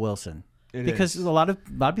Rebel Wilson. It because is. a lot of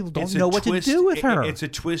people don't It's a know what twist- to do with her. It's a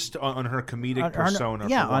twist on her comedic On her- persona.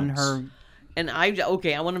 yeah, for on once. her And I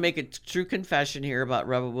want to make a true confession here about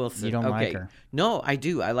Rebel Wilson. You don't like her? No, I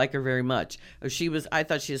do. I like her very much. I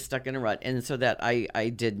thought she was stuck in a rut, and so that I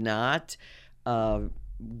did not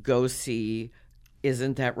go see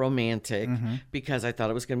Isn't That Romantic because I thought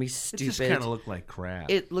it was going to be stupid. It just kind of looked like crap.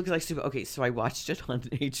 It looked like stupid. Okay, so I watched it on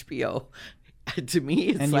HBO. To me,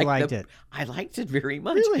 it's and like you liked it. I liked it very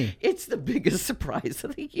much. Really? It's the biggest surprise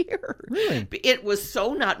of the year. Really? It was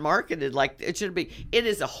so not marketed like it should be. It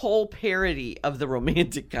is a whole parody of the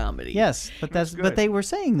romantic comedy. Yes, but but they were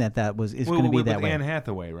saying that is going to be that way. Anne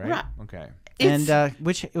Hathaway, right? Right. Okay. And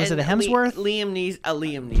which was it? A Hemsworth? Liam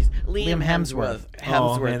Hemsworth.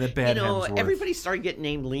 Oh man, the bad Hemsworth. Everybody started getting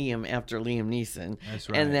named Liam after Liam Neeson. That's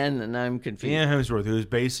right. And I'm confused. Liam Hemsworth, who is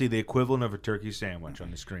basically the equivalent of a turkey sandwich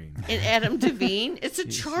on the screen. And Adam Devine. It's a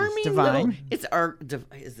charming Divine. little.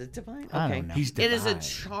 Is it Divine? Okay. I don't know. He's It is a divine.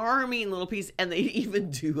 charming little piece, and they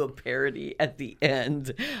even do a parody at the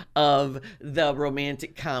end of the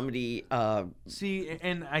romantic comedy. See,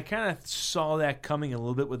 and I kind of saw that coming a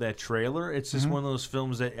little bit with that trailer. It's just one of those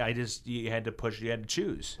films that you had to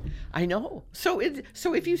choose. I know. So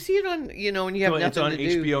if you see it on, and you have nothing it's on to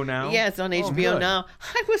do. HBO now? Yeah, it's on HBO good. now.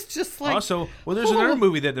 I was just like. Also, there's another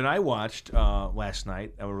movie that I watched last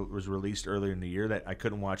night that was released earlier in the year that I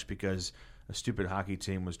couldn't watch because a stupid hockey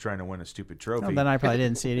team was trying to win a stupid trophy. Oh, then I probably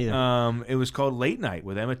didn't see it either. It was called Late Night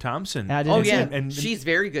with Emma Thompson. I didn't Oh see yeah, it. and she's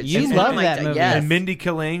very good. You She's love like that movie. Yes. And Mindy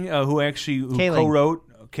Kaling, who Kaling.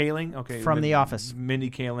 co-wrote Kaling, okay, From The Office. Mindy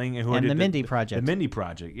Kaling, who And did The Mindy Project. The Mindy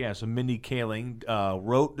Project, yeah. So Mindy Kaling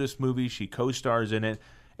wrote this movie. She co-stars in it,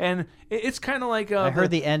 and it's kind of like I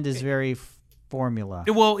heard the end is very formula.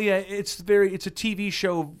 Well, yeah, it's a TV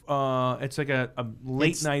show. It's like a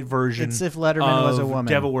late night version. It's if Letterman was a of woman.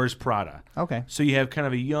 Devil Wears Prada. Okay. So you have kind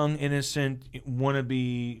of a young, innocent,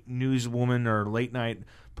 wannabe newswoman or late night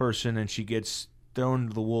person, and she gets thrown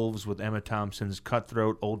to the wolves with Emma Thompson's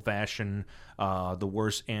cutthroat, old-fashioned, the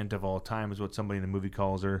worst aunt of all time is what somebody in the movie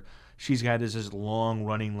calls her. She's got this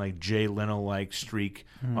long-running, like Jay Leno-like streak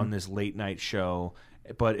on this late-night show.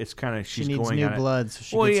 But it's kind of she she's needs going new on blood,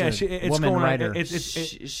 so she gets a it's woman going writer.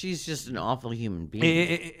 She's just an awful human being.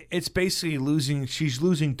 It's basically she's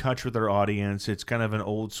losing touch with her audience. It's kind of an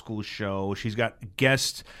old school show. She's got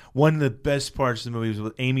guests. One of the best parts of the movie is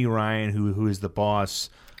with Amy Ryan, who is the boss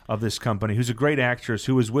of this company, who's a great actress,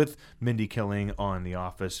 who was with Mindy Kaling on The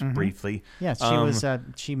Office briefly. Yes, she was.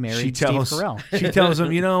 She married Steve Carell. She tells him,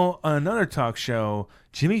 on another talk show,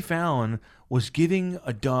 Jimmy Fallon was giving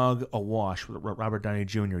a dog a wash with Robert Downey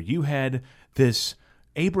Jr. You had this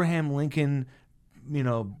Abraham Lincoln,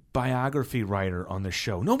 biography writer on the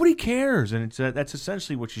show. Nobody cares, and that's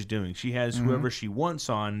essentially what she's doing. She has whoever she wants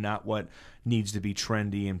on, not what needs to be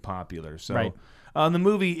trendy and popular. So. Right. The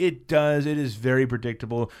movie, it is very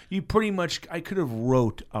predictable. You pretty much, I could have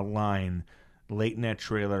wrote a line late in that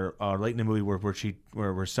trailer, late in the movie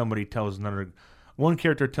where somebody tells one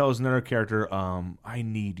character tells another character, I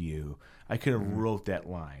need you. I could have wrote that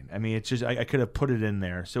line. I mean, it's just, I could have put it in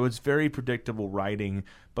there. So it's very predictable writing,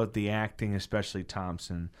 but the acting, especially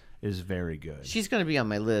Thompson, is very good. She's going to be on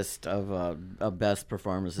my list of best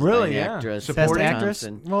performances Really, by an yeah. actress. Best Supporting actress.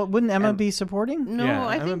 Thompson. Well, wouldn't Emma be supporting? No, Yeah,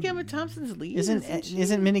 I think Emma Thompson's lead.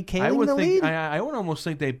 Isn't Mindy I Kaling would the think, lead? I would almost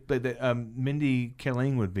think Mindy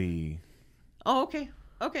Kaling would be. Oh, okay.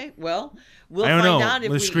 Okay, well, we'll I don't find know. out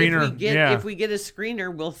if The screener, if we get a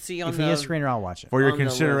screener. We'll see on If the he is a screener, I'll watch it. For your on the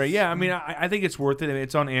consideration. list. Yeah, I mean, I think it's worth it. I mean,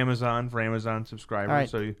 it's on Amazon for Amazon subscribers, All right.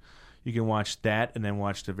 so you can watch that and then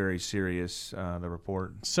watch the very serious The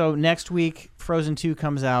Report. So next week, Frozen 2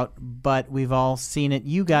 comes out, but we've all seen it.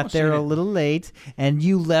 You got there a little late, and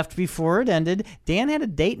you left before it ended. Dan had a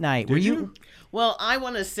date night. Were you? Well, I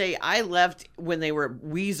want to say I left when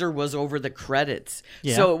Weezer was over the credits,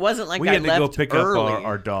 Yeah. so it wasn't like We I had to left go pick early. up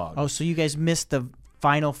our dog. Oh, so you guys missed the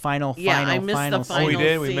final Yeah, I missed the final. Oh, we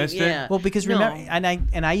did? We scene, missed it? yeah. Well, because No. remember,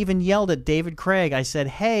 and I even yelled at David Craig. I said,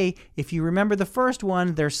 "Hey, if you remember the first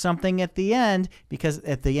one, there's something at the end because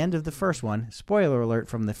at the end of the first one, spoiler alert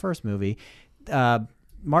from the first movie,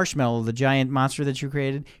 Marshmallow, the giant monster that you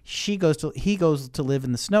created, he goes to live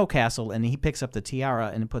in the snow castle, and he picks up the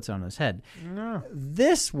tiara and puts it on his head. No.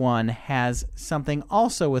 This one has something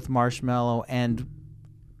also with Marshmallow and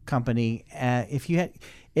company.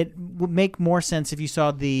 It would make more sense if you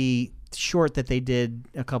saw the short that they did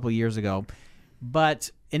a couple years ago.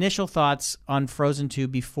 But initial thoughts on Frozen 2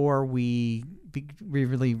 before we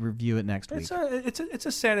really review it next week. It's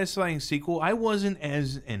a satisfying sequel. I wasn't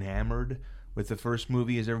as enamored with the first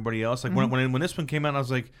movie as everybody else. Like when this one came out, I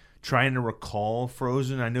was like trying to recall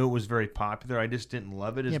Frozen. I knew it was very popular. I just didn't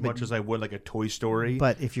love it as much as I would like a Toy Story.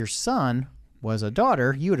 But if your son was a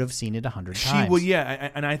daughter, you would have seen it 100 times. Well,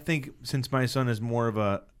 yeah, and I think since my son is more of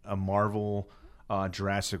a Marvel,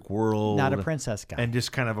 Jurassic World, Not a princess guy. and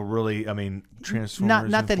just kind of a really,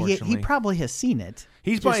 Transformers. Not that he probably has seen it.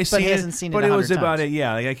 He's probably but seen he hasn't seen it. But it was 100 about times. it.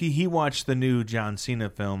 Yeah, like he watched the new John Cena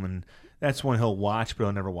film, and that's one he'll watch, but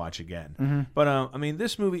he'll never watch again. Mm-hmm. But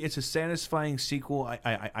this movie, it's a satisfying sequel.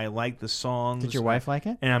 I like the songs. Did your wife like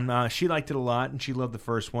it? And she liked it a lot, and she loved the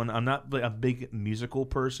first one. I'm not a big musical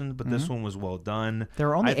person, but this one was well done. There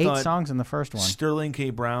were only I 8 thought songs in the first one. Sterling K.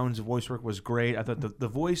 Brown's voice work was great. I thought the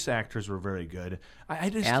voice actors were very good. I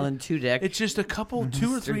just Alan Tudyk. It's just a couple,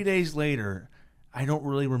 2 or 3 days later. I don't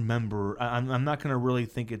really remember. I'm not going to really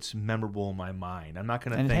think it's memorable in my mind. I'm not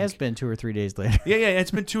going to think. And it has been 2 or 3 days later. Yeah,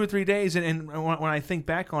 it's been 2 or 3 days, and when I think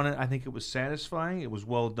back on it, I think it was satisfying. It was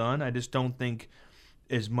well done. I just don't think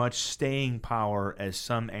as much staying power as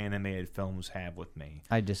some animated films have with me.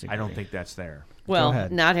 I disagree. I don't think that's there. Well,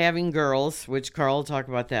 ahead. not having girls, which Carl will talk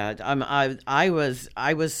about that. I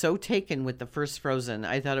was so taken with the first Frozen.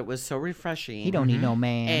 I thought it was so refreshing. He don't need no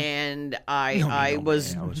man. And don't I need no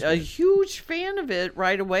was man. That was a huge fan of it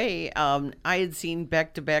right away. I had seen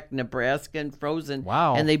back-to-back Nebraska and Frozen.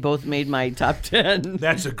 Wow. And they both made my top 10.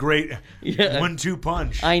 That's a great 1-2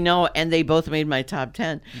 punch. I know, and they both made my top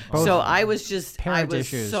 10. So I was Parent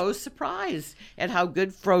issues. so surprised at how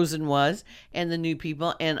good Frozen was and the new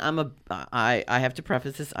people. And I have to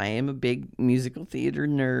preface this, I am a big musical theater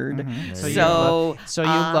nerd. So you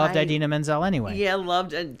I loved Idina Menzel anyway. Yeah,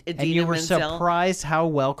 loved Idina And you were Menzel. surprised how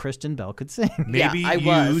well Kristen Bell could sing. Maybe I you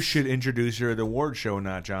was. should introduce her at the award show,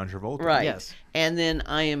 not John Travolta. Right. Yes. And then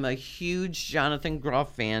I am a huge Jonathan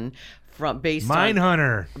Groff fan based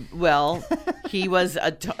Mindhunter. on well, he was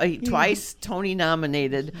twice Tony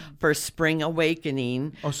nominated for Spring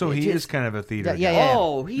Awakening. Oh, so he is kind of a theater Yeah, guy. yeah.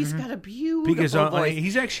 Oh, he's got a beautiful Because voice.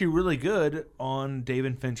 he's actually really good on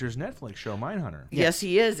David Fincher's Netflix show, Mindhunter. Yes,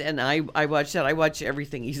 he is, and I watch that. I watch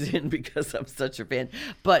everything he's in because I'm such a fan.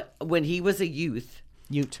 But when he was a youth,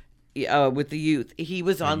 Ute. with the youth, he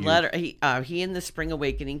was on He and the Spring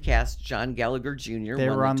Awakening cast, John Gallagher Jr. They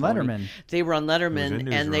won were the on Tony. Letterman. They were on It was Letterman,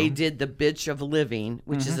 in and they Newsroom. did "The Bitch of Living,"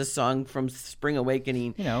 which is a song from Spring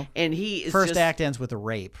Awakening. You know, and he is First just, act ends with a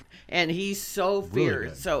rape. and he's so Really fierce.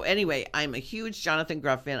 good. So anyway, I'm a huge Jonathan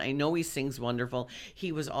Groff fan. I know he sings wonderful.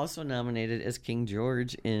 He was also nominated as King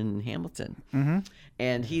George in Hamilton,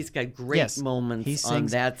 and he's got great Yes, moments he on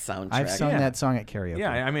sings- that soundtrack. I've sung Yeah. that song at karaoke.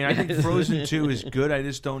 Yeah, I mean, I think Frozen 2 is good. I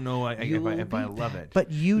just don't know if I love it.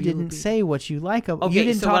 But you didn't say what you like. Okay, You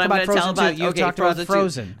didn't so talk what I'm about gonna tell Frozen 2. about You okay, talked Frozen about 2.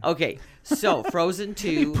 Frozen. Okay, so Frozen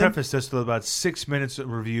 2. Preface this with about 6 minutes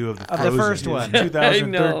of review of the the first one.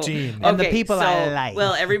 2013. And the people I like.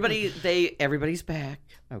 Well, everybody's back.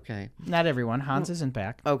 Okay. Not everyone. Hans isn't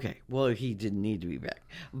back. Okay. Well, he didn't need to be back.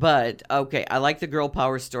 But, okay. I like the girl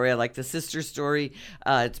power story. I like the sister story.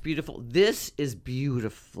 It's beautiful. This is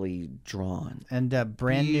beautifully drawn. And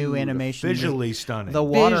brand new animation. Visually stunning. The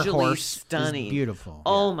water Visually horse stunning. is beautiful.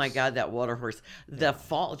 Oh, my God, that water horse. The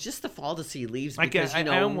fall, just the fall to see leaves. I Because, guess- you I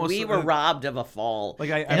know, almost- we were robbed of a fall. Like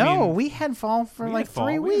I No, mean, we had fall for we like had fall.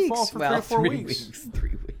 3 We had fall weeks. for well, 3 or 4 3 weeks. weeks. 3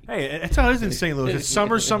 weeks. Hey, that's how it is in St. Louis. It's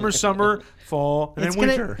summer, fall, and It's then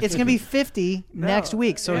gonna winter. it's gonna be 50 next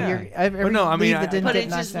week. So yeah. you're every But no, I mean, leaf that didn't But get it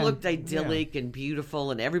knocked just down. looked idyllic and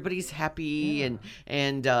beautiful, and everybody's happy, and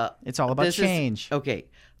It's all about this is- change. okay,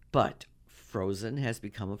 but Frozen has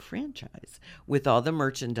become a franchise with all the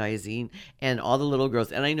merchandising and all the little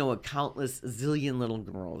girls, and I know a countless zillion little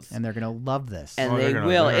girls. And they're gonna love this. And Oh, they they're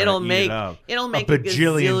will. gonna It'll eat make it up. it'll A make a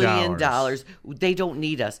bajillion gazillion dollars. dollars. They don't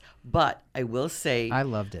need us, but I will say I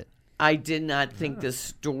loved it. I did not think the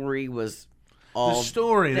story was all The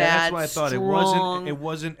story. that That's what I thought. strong. It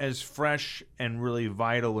wasn't as fresh and really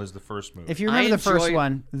vital as the first movie. If you remember I the first enjoy-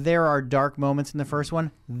 one, there are dark moments in the first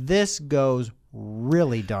one. This goes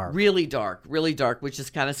really dark. really dark, which is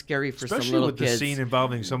kind of scary for Especially some little with kids. the scene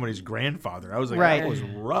involving somebody's grandfather. I was like, Right. that was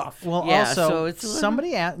rough. Well, Yeah, also, so it's a little-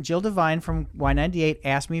 somebody, Jill Devine from Y98,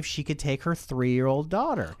 asked me if she could take her 3-year-old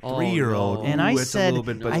daughter. 3-year-old. no. And Ooh, I it's a said,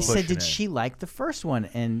 little bit I said, pushing did it. she like the first one?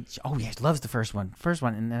 And she, oh yeah, she loves the first one.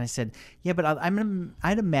 And then I said, yeah, but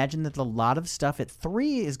I'd imagine that a lot of stuff at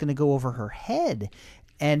 3 is going to go over her head.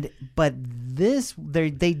 But this, they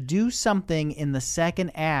do something in the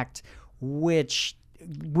second act which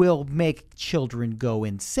will make children go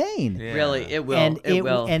insane. Yeah. Really, it will. And it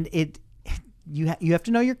will. And you have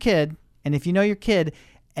to know your kid, and if you know your kid,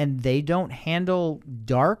 and they don't handle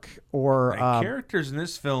dark or Right, characters in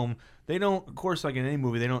this film, they don't. Of course, like in any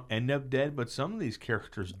movie, they don't end up dead, but some of these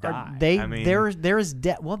characters die. There's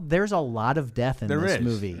death. Well, there's a lot of death in this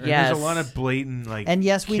movie. And Yes. there's a lot of blatant And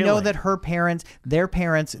yes, we know killing. that their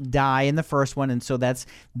parents die in the first one, and so that's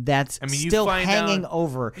still hanging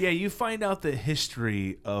over. Yeah, you find out the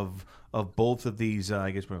history of both of these,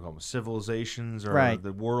 I guess we're going to call them civilizations or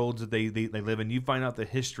the worlds that they live in. You find out the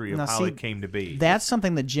history of how it came to be. That's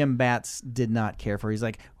something that Jim Batts did not care for. He's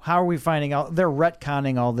like, how are we finding out? They're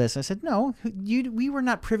retconning all this. I said, no, we were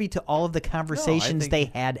not privy to all of the conversations they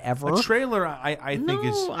had ever. A trailer, I think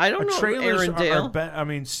is. I don't know, trailers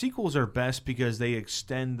Arendelle. sequels are best because they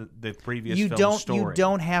extend the previous story. You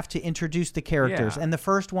don't have to introduce the characters. Yeah. And the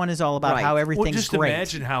first one is all about how everything's just great.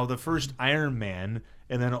 Imagine how the first Iron Man,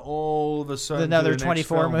 and then all of a sudden another the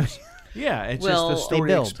 24 movies. Yeah, it's Well, just the story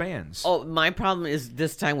they build. expands. Oh, my problem is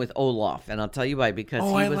this time with Olaf, and I'll tell you why. Because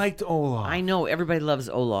I liked Olaf. I know everybody loves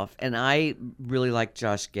Olaf, and I really like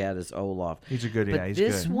Josh Gad as Olaf. He's a good guy. But He's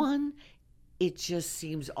this good. one, it just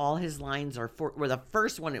seems all his lines are where the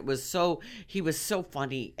first one he was so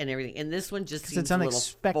funny and everything, and this one just seems it's a little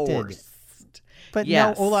unexpected. forced. But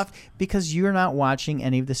Yes. no, Olaf, because you're not watching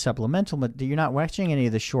any of the supplemental, you're not watching any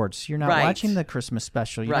of the shorts. You're not Right. watching the Christmas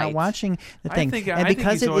special. You're not Right. watching the thing. I think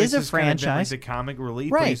because he's it always is a just kind of been franchise, like the comic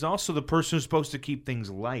relief, Right. but he's also the person who's supposed to keep things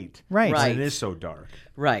light. Right. When Right. it is so dark.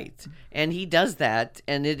 Right, and he does that,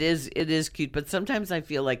 and it is cute. But sometimes I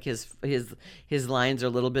feel like his lines are a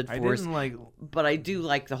little bit I forced. didn't like. But I do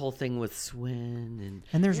like the whole thing with Swen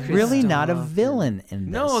and there's Kristoff really not a and- villain in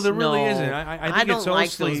this. No, there really No, isn't. I think don't it's like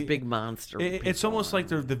mostly, those big monster. It's people. almost like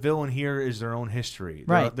the villain here is their own history.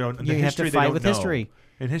 Right. The You have to history they fight don't with know. history.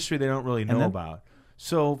 And history they don't really know then- about.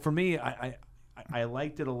 So for me, I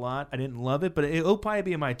liked it a lot. I didn't love it, but it'll probably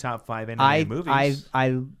be in my top 5 animated movies.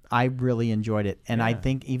 I really enjoyed it, and I Yeah.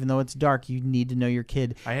 think even though it's dark, you need to know your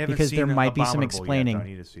kid I haven't because seen there might be some Abominable explaining. Yet, though. I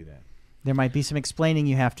need to see that. There might be some explaining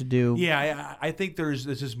you have to do. Yeah, I think this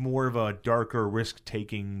is more of a darker,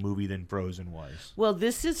 risk-taking movie than Frozen was. Well,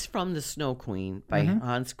 this is from The Snow Queen by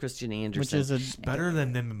Hans Christian Andersen, Which is It's better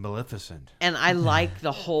than Maleficent. and I like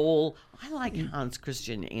the whole. I like Hans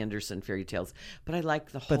Christian Andersen fairy tales, but I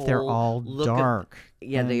like the whole. But they're all look of- dark.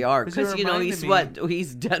 Yeah, they are Because because it you know reminded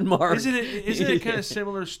he's Denmark. Isn't it kind of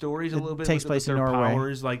similar stories a little bit? takes with place in their Norway.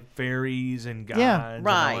 Powers like fairies and gods Yeah. and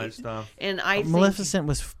all that Right, stuff. and I think,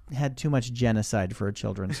 Maleficent had too much genocide for a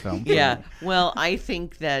children's film. yeah. Well, I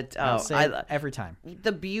think that I'll say it every time.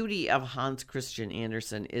 the beauty of Hans Christian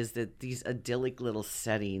Andersen is that these idyllic little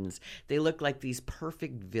settings, they look like these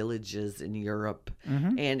perfect villages in Europe,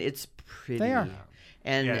 and it's pretty. They are.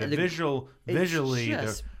 And Yeah, visually,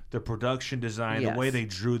 just- the production design, the way Yes. they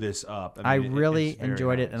drew this up. I mean, really it's very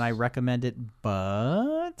enjoyed it, nice. and I recommend it.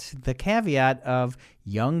 But the caveat of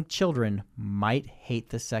young children might hate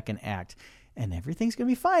the second act, and everything's going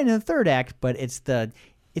to be fine in the third act. But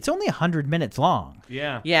it's only 100 minutes long.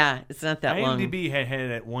 Yeah. Yeah, it's not that long. IMDb had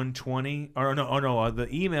it at 120, or no,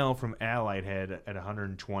 the email from Allied had at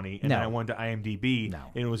 120, and No. then I went to IMDb, No.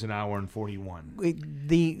 and it was an hour and 41,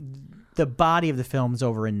 The body of the film is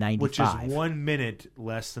over in 95. which is 1 minute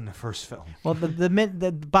less than the first film. Well,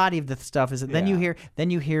 the body of the stuff is then you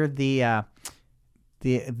hear the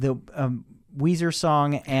Weezer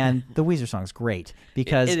song, and the Weezer song's great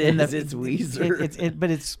because It in is, the, it's Weezer.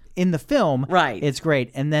 but it's in the film, Right. It's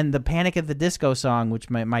great, and then the Panic at the Disco song, which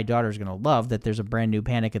my daughter's gonna love. That there's a brand new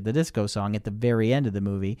Panic at the Disco song at the very end of the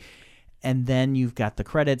movie. And then you've got the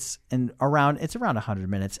credits, and it's around 100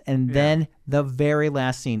 minutes, and then the very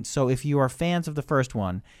last scene. So if you are fans of the first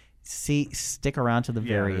one, stick around to the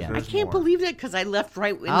very there's- end. I there's can't more. believe that because I left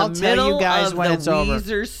right in I'll the tell you middle guys of when the it's over.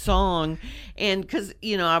 Weezer song, and because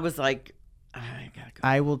I was like, I gotta go.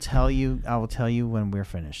 I will tell you when we're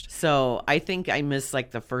finished. So I think I missed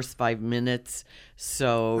like the first 5 minutes.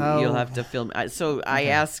 So Oh. you'll have to film. So I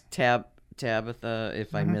asked Tabitha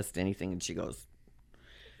if I missed anything, and she goes,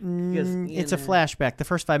 It's a flashback. The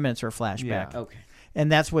first 5 minutes are a flashback. Yeah. "Okay."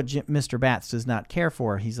 And that's what Mr. Batts does not care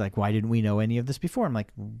for. He's like, why didn't we know any of this before? I'm like,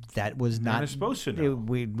 that was not Not supposed to know.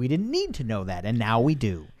 We didn't need to know that, and now we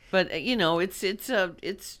do. But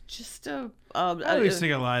it's just a. I always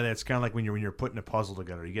think a lot of that's kind of like when you're putting a puzzle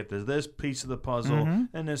together. You get this piece of the puzzle,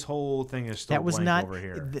 and this whole thing is still That was blank not. over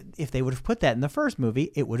here. If they would have put that in the first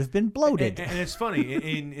movie, it would have been bloated. And it's funny.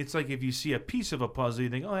 and it's like if you see a piece of a puzzle, you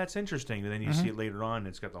think, "Oh, that's interesting," but then you see it later on, and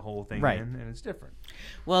it's got the whole thing Right. in, and it's different.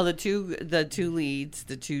 Well, the two leads,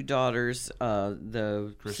 the two daughters,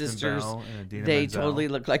 the Kristen sisters, Bell and Idina they Menzel. totally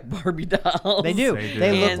look like Barbie dolls. They do. They do.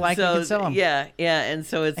 They look And like so, you could sell them. Yeah, and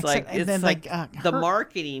so it's Except- like and then, the her-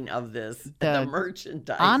 marketing of this, the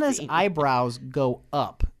merchandising. Anna's eyebrows go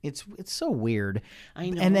up. It's so weird. I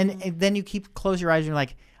know. And then you close your eyes and you're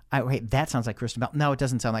like, Wait, that sounds like Kristen Bell. No, it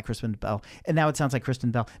doesn't sound like Kristen Bell. And now it sounds like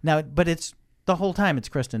Kristen Bell. But it's the whole time it's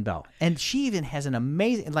Kristen Bell. And she even has an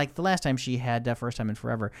amazing, like the last time she had First Time in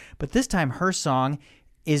Forever. But this time her song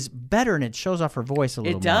is better and it shows off her voice a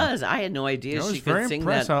little more. It does. I had no idea she could sing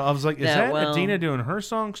impressed. that. I was like, is that well. Adina doing her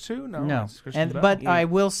songs too? No. It's Kristen Bell. But I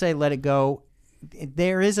will say, Let It Go.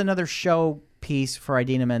 There is another show piece for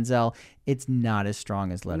Idina Menzel. It's not as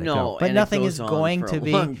strong as Let It Go. But and nothing it is goes going on to for a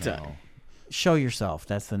be. long time. Show Yourself.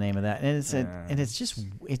 That's the name of that, and it's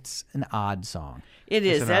an odd song. It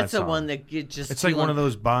is. an That's odd the song. one that you just. It's like one of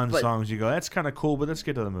those Bond but- songs. You go, that's kind of cool, but let's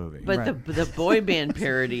get to the movie. But Right. the boy band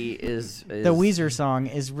parody is The Weezer song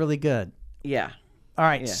is really good. Yeah. All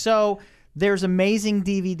right, Yeah. so there are amazing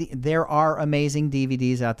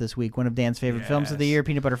DVDs out this week. One of Dan's favorite films of the Yes. year,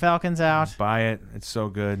 Peanut Butter Falcon's out. Buy it. It's so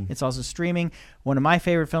good. It's also streaming. One of my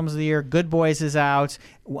favorite films of the year, Good Boys, is out.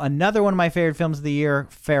 Another one of my favorite films of the year,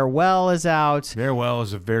 Farewell, is out. Farewell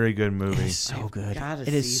is a very good movie. It's so good. gotta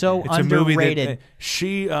It is see so It's a movie underrated.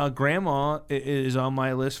 that Grandma is on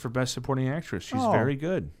my list for Best Supporting Actress. She's Oh. very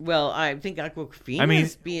good. Well, I think Aquafina I mean,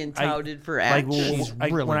 is being I- touted for Like, actress.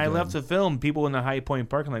 really when I good. left the film, people in the High Point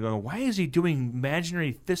parking lot going, "Why is he doing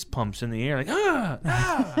imaginary fist pumps in the air?" Like, ah.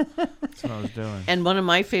 That's what I was doing. And one of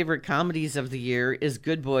my favorite comedies of the year is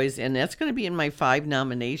Good Boys, and that's going to be in my 5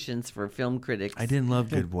 nominations for Film Critics. I didn't love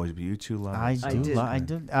Good Boys, but you two love it. I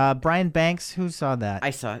did. Brian Banks, who saw that?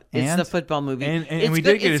 I saw it. It's And? the football movie. And It's we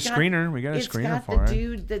good. did get a It's got- screener. We got a screener It's for got the it.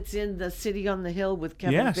 dude that's in The City on the Hill with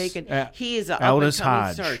Kevin Yes. Bacon. He is a Aldous up-and-coming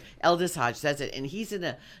Hodge. star. Aldous Hodge, that's it. And he's in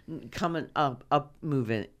a coming up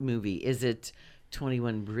movie. Is it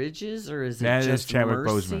 21 Bridges or is it That just is Chadwick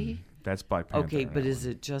Mercy? Boseman. That's Black Panther. Okay, but that is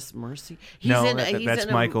one. it just Mercy? No, he's that's in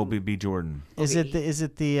a- Michael B. Jordan. Is Okay.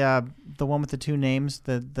 it the one with the two names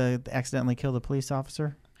that accidentally killed a police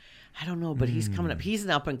officer? I don't know, but he's coming up. He's an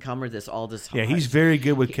up-and-comer, this Aldous Hodge. Yeah, he's very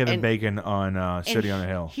good with Kevin And- Bacon on City And on the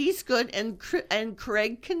Hill. He's good, and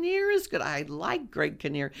Craig Kinnear is good. I like Craig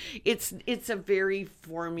Kinnear. It's a very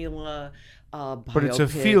formula biopic. But it's a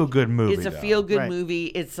feel-good movie, It's a though. feel-good Right. movie.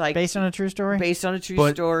 It's like Based on a true story? based on a true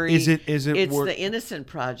But story. is it It's worth- the Innocent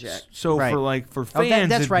Project. So Right. for Oh, fans,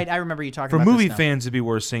 that's right. I remember you talking For about movie this now. fans, it'd be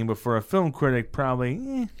worth seeing, but for a film critic,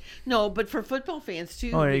 probably. No, but for football fans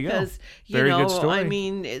too, Oh, there you go. because Very good story. I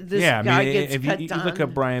mean, this Yeah, guy I mean, gets if cut you down. look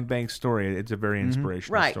up Brian Banks' story, it's a very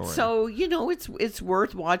inspirational Right. story. So, it's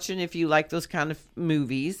worth watching if you like those kind of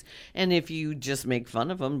movies. And if you just make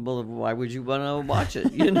fun of them, well, why would you want to watch it,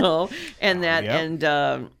 And that, Yep.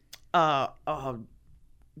 and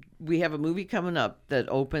we have a movie coming up that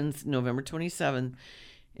opens November 27th.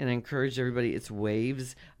 And I encourage everybody, it's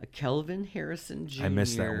Waves, Kelvin Harrison Jr. I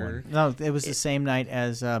missed that one. No, it was the same night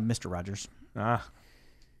as Mr. Rogers. Ah,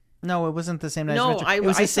 No, it wasn't the same night No, as Mr. I- It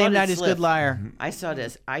was I the saw same it night as slip. Good Liar. I saw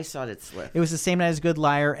it slip. It was the same night as Good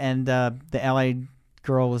Liar, and the LA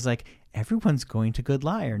girl was like, everyone's going to Good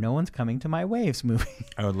Liar. No one's coming to my Waves movie.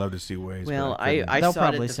 I would love to see Waves. Well, but I couldn't. I They'll saw it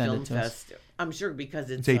probably at the send it film to us. fest. I'm sure because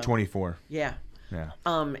it's A24. Yeah. Yeah.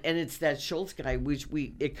 And it's that Schultz guy, which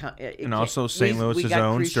And also St. Louis's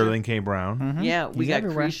own Sterling K. Brown. Yeah, we He's got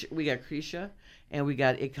everywhere. Krisha, and we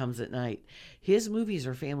got It Comes at Night. His movies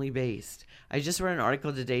are family based. I just read an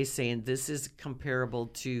article today saying this is comparable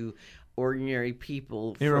to Ordinary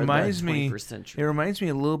People. It for reminds the me. 21st century. It reminds me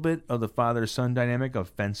a little bit of the father-son dynamic of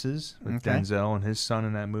Fences with Okay. Denzel and his son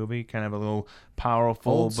in that movie. Kind of a little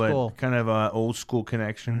powerful, Old but school. kind of a old school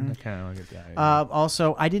connection. I kind of like it. That.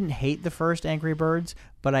 Also, I didn't hate the first Angry Birds,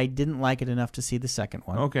 but I didn't like it enough to see the second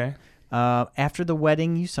one. Okay. After the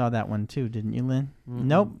Wedding, you saw that one too, didn't you, Lynn?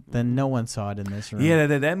 Nope. Then no one saw it in this room. Yeah,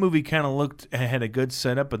 that movie kind of had a good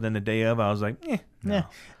setup, but then the day of, I was like, no. Yeah.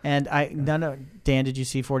 And Dan, did you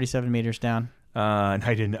see 47 Meters Down? And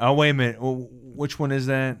I didn't. Oh, wait a minute. Which one is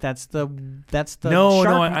that? That's the No,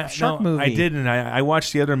 shark, shark movie. I didn't. I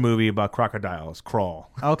watched the other movie about crocodiles,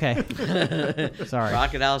 Crawl. Okay. Sorry.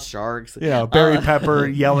 Crocodile Sharks. Yeah, Barry Pepper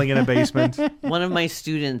yelling in a basement. One of my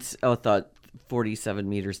students thought 47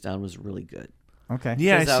 Meters Down was really good. Okay.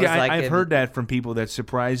 Yeah, 'Cause I see, was like, I've heard that from people that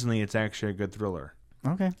surprisingly it's actually a good thriller.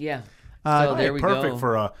 Okay. Yeah. So there we Perfect go.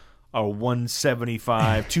 for a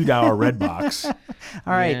 $175 $2 red box. All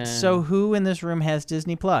right. Yeah. So who in this room has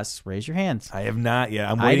Disney Plus? Raise your hands. I have not yet.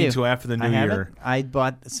 I'm I waiting do. until after the new I year. haven't. I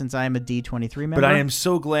bought since I am a D23 member. But I am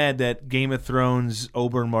so glad that Game of Thrones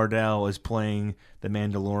Oberyn Martell is playing the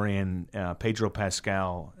Mandalorian, Pedro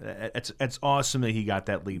Pascal. It's awesome that he got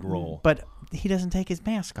that lead role. But he doesn't take his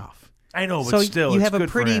mask off. I know, but So still, you it's have good a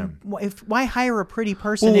pretty. for him. Why hire a pretty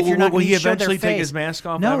person if you're not Will going he to show their eventually face? take his mask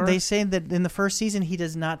off? No, ever? they say that in the first season he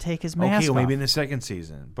does not take his mask Okay, well, maybe off. in the second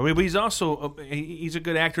season. But he's also he's a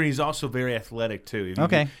good actor. And he's also very athletic too.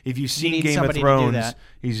 Okay. If you've You seen need Game of somebody to do Thrones, that.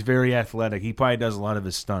 he's very athletic. He probably does a lot of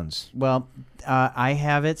his stunts. Well, I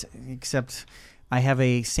have it, except I have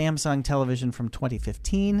a Samsung television from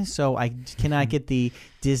 2015, so I cannot get the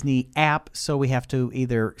Disney app, so we have to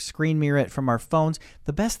either screen mirror it from our phones.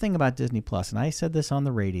 The best thing about Disney Plus, and I said this on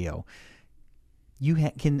the radio, you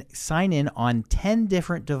can sign in on 10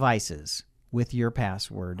 different devices with your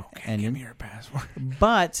password. Okay, give me your password.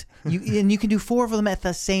 But you can do 4 of them at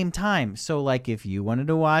the same time. So like if you wanted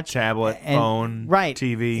to watch Tablet, phone, right,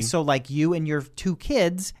 TV. So like you and your 2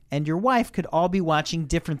 kids and your wife could all be watching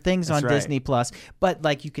different things on right. Disney Plus, but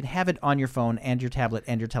like you can have it on your phone and your tablet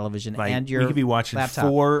and your television and your you could be watching laptop.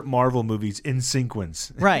 4 Marvel movies in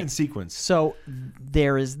sequence. Right. in sequence. So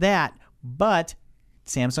there is that, but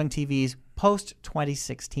Samsung TVs post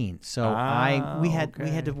 2016. So we had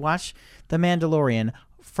to watch The Mandalorian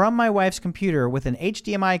from my wife's computer with an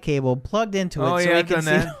HDMI cable plugged into it, so I I've can done see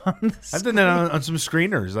that. it on the I've done that on some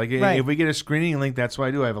screeners. Like Right. if we get a screening link, that's what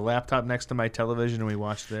I do. I have a laptop next to my television and we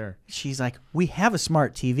watch there. She's like, "We have a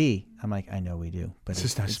smart TV." I'm like, "I know we do, but It's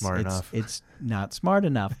just not smart enough." It's not smart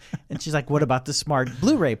enough." And she's like, "What about the smart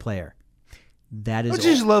Blu-ray player?" That is. I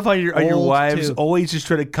just love how your old wives too. always just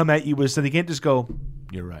try to come at you with something. They can't just go,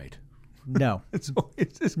 "You're right." No. It's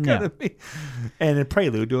always just No. gotta be, and a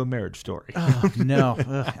prelude to a marriage story. Oh, no.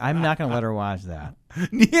 Ugh, I'm not going to let her watch that.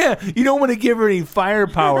 Yeah, you don't want to give her any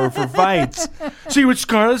firepower for fights. See what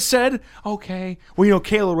Scarlett said? Okay. Well,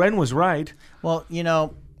 Kylo Ren was right. Well,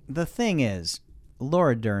 the thing is,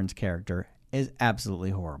 Laura Dern's character is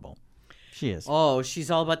absolutely horrible. She is. Oh, she's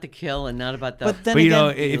all about the kill and not about the. But then But again,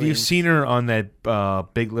 if you've feelings. seen her on that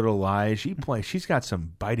Big Little Lies, she's got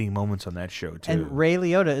some biting moments on that show too. and Ray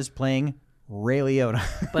Liotta is playing Ray Liotta.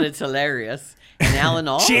 But it's hilarious. And Alan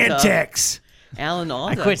Alda. Chantex. Alan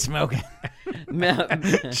Alda. I quit smoking.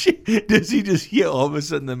 Does he just yell all of a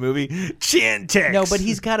sudden in the movie? Chantex. No, but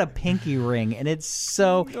he's got a pinky ring, and it's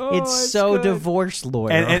so it's good. divorce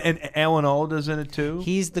lawyer. and Alan Alda's in it too.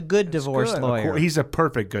 He's the good divorce Good. lawyer. He's a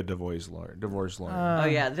perfect good divorce lawyer. Oh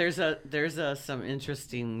yeah, there's some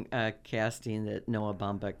interesting casting that Noah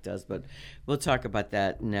Baumbach does, but we'll talk about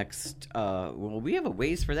that next. Well, we have a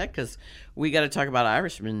ways for that because we got to talk about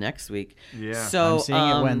Irishman next week. Yeah. so I'm seeing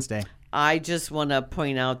it Wednesday. I just want to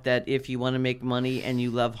point out that if you want to make money and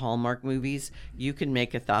you love Hallmark movies, you can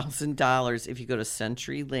make $1,000 if you go to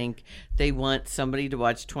CenturyLink. They want somebody to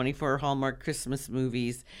watch 24 Hallmark Christmas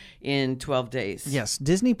movies in 12 days. Yes,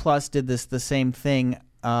 Disney Plus did the same thing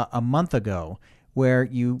a month ago, where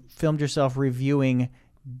you filmed yourself reviewing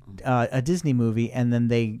a Disney movie, and then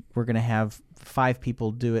they were going to have 5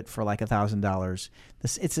 people do it for like $1,000.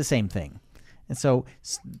 It's the same thing, and so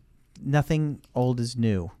nothing old is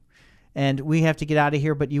new. And we have to get out of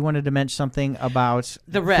here, but you wanted to mention something about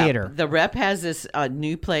The Rep. theater. The Rep has this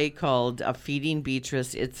new play called Feeding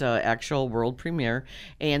Beatrice. It's an actual world premiere,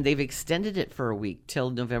 and they've extended it for a week till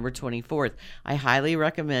November 24th. I highly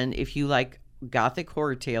recommend, if you like Gothic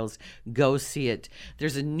horror tales, go see it.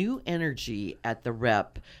 There's a new energy at the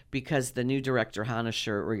Rep because the new director, Hannah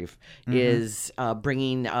Sharif, is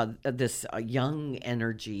bringing this young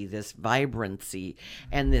energy, this vibrancy,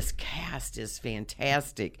 and this cast is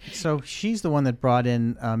fantastic. So she's the one that brought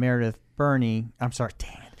in Meredith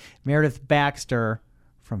Baxter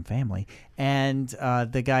from Family, and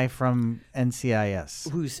the guy from NCIS.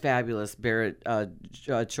 Who's fabulous, Barrett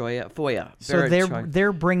Foya. So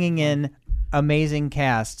they're bringing in amazing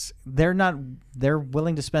casts. They're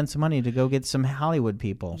willing to spend some money to go get some Hollywood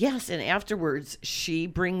people. Yes, and afterwards she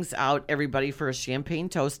brings out everybody for a champagne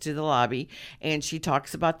toast to the lobby, and she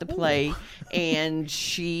talks about the play, and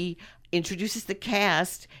she introduces the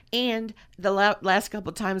cast. And the last couple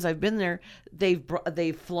of times I've been there, they've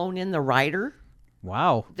flown in the writer.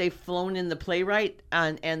 Wow. They've flown in the playwright,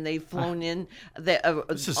 and they've flown in the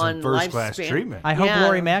This is on some first class lifespan. treatment. I hope Yeah.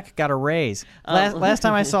 Laurie Mack got a raise. Last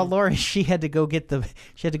time I saw Laurie, she had to go get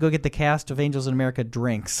the cast of Angels in America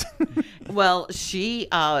drinks. Well, she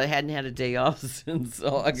hadn't had a day off since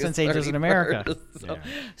August Since Angels in 31st. America.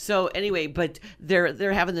 So anyway, but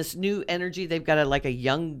they're having this new energy. They've got a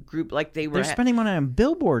young group, like they were. They're spending money on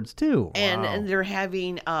billboards too. And they're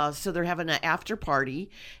having they're having an after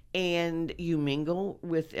party, and you mingle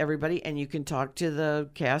with everybody, and you can talk to the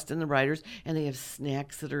cast and the writers, and they have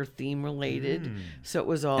snacks that are theme related. So it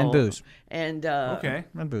was all And booze. and Okay.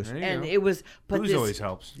 And booze. There you and go. it was, but Booze always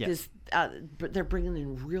helps. This, but they're bringing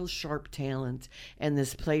in real sharp talent, and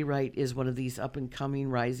this playwright is one of these up and coming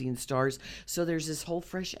rising stars. So there's this whole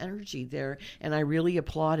fresh energy there, and I really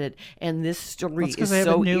applaud it. And this story That's because is they have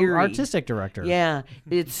so a new eerie. artistic director. Yeah,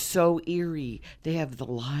 it's so eerie. They have the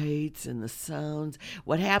lights and the sounds.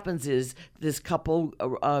 What happens is this couple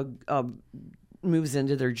moves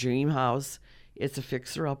into their dream house. It's a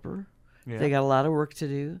fixer-upper. Yeah. They got a lot of work to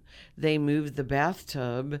do. They moved the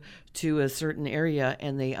bathtub to a certain area,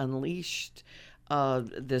 and they unleashed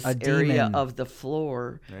this A area demon. of the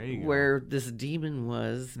floor There you go. where this demon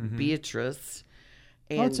was, Beatrice.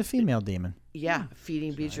 And Oh, it's a female demon. yeah,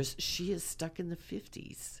 feeding Beatrice. She is stuck in the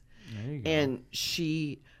 50s. There you go. And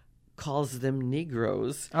she calls them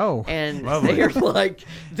Negroes. Oh, And lovely. they're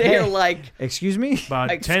like, excuse me? About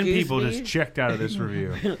 10 Excuse people me? just checked out of this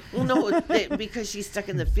review. well, no, because she's stuck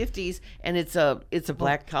in the 50s, and it's a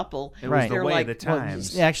black couple. It Right. was the They're way like, of the Well,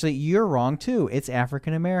 times. actually, you're wrong too. It's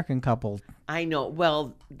African American couple. I know.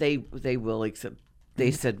 Well, they will accept. They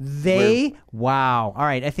said Wow. All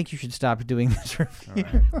right, I think you should stop doing this review.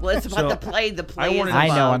 Well, it's about So, the play. The play I is wanted- about I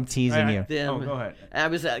know, I'm teasing you. them. Oh, go ahead. I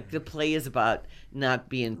was the play is about not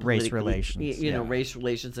being Race politically- relations, you know, yeah. race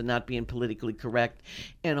relations and not being politically correct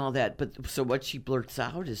and all that. But so what she blurts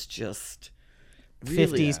out is just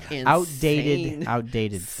really 50s, insane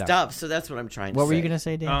outdated stuff. stuff. So that's what I'm trying to What say. were you going to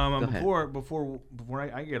say, Dan? Go ahead.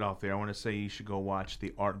 Before I get off there, I want to say you should go watch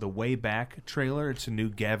the Way Back trailer. It's a new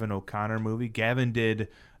Gavin O'Connor movie. Gavin did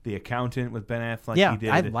The Accountant with Ben Affleck. Yeah, he did,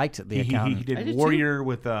 I liked The Accountant. He I did did Warrior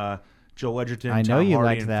with Joel Edgerton. I know Tom you Hardy,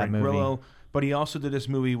 liked and that Frank movie. Grillo. But he also did this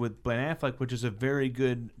movie with Ben Affleck, which is a very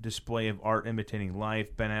good display of art imitating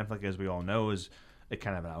life. Ben Affleck, as we all know, is a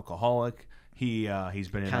kind of an alcoholic. He's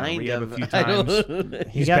been in Kind rehab of. a few I don't- times.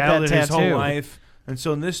 He He's got that battled it his tattoo. whole life. And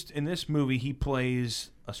so in this movie, he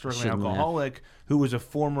plays a struggling Shouldn't laugh. alcoholic who was a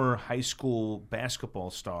former high school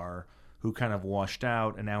basketball star who kind of washed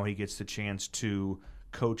out, and now he gets the chance to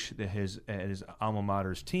coach his alma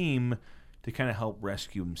mater's team to kind of help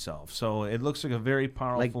rescue himself. So it looks like a very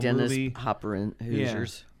powerful like Dennis movie. Hopper in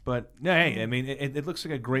Hoosiers. Yeah. But no, hey, I mean, it looks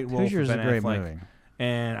like a great role Hoosiers for is Ben a great Affleck. movie.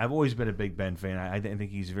 And I've always been a big Ben fan. I think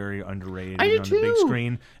he's very underrated I do on the big too.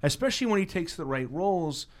 screen, especially when he takes the right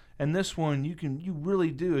roles. And this one, you really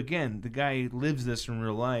do. Again, the guy lives this in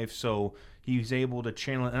real life, so he's able to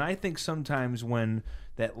channel it. And I think sometimes when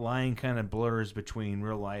that line kind of blurs between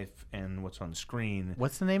real life and what's on screen,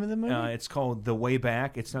 What's the name of the movie? it's called The Way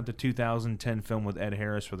Back. It's not the 2010 film with Ed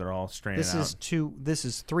Harris where they're all stranded this out.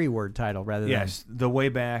 is 3-word title rather than Yes, The Way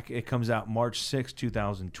Back. It comes out March 6,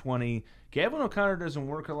 2020. Gavin O'Connor doesn't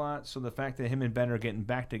work a lot, so the fact that him and Ben are getting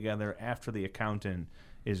back together after The Accountant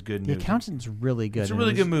is good The news. Accountant's really good. It's a and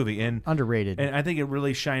really it good was movie, and underrated. I think it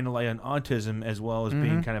really shined a light on autism as well as Mm-hmm.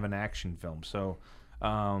 being kind of an action film. So,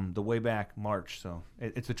 The Way Back, March. So,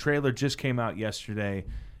 it's a trailer just came out yesterday.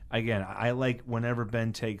 Again, I like whenever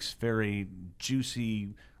Ben takes very juicy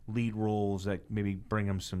lead roles that maybe bring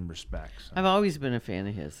him some respect. So, I've always been a fan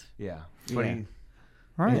of his. yeah, but Yeah. he,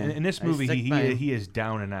 All right. in this I movie, stick by him. he is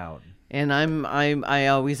down and out. And I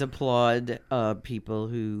always applaud people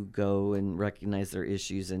who go and recognize their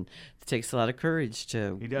issues, and it takes a lot of courage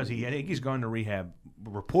to. He does. I think he's gone to rehab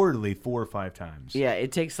reportedly 4 or 5 times. Yeah,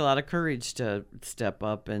 it takes a lot of courage to step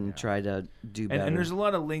up and try to do better. And there's a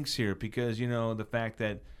lot of links here because, the fact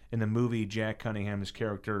that in the movie, Jack Cunningham's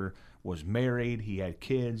character was married, he had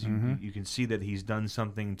kids. You can see that he's done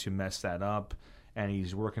something to mess that up. And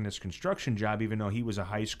he's working this construction job, even though he was a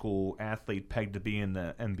high school athlete pegged to be in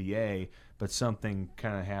the NBA, but something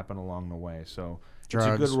kind of happened along the way. So it's a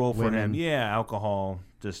Drugs, good role for women. him. Yeah, alcohol,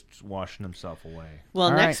 just washing himself away. Well,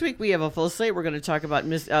 All next right. week we have a full slate. We're going to talk about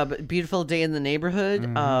Beautiful Day in the Neighborhood,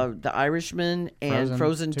 The Irishman, and Frozen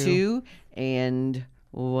Frozen 2. 2, and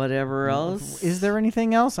whatever else. Is there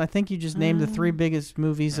anything else? I think you just named the 3 biggest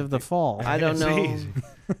movies of the fall. I don't It's know. easy.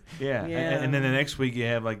 Yeah. Yeah. And then the next week you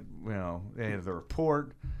have they have The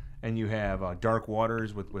Report, and you have Dark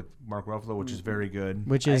Waters with Mark Ruffalo, which is very good.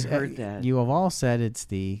 Which is, I heard that. you have all said it's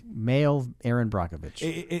the male Aaron Brockovich.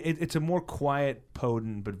 It's a more quiet,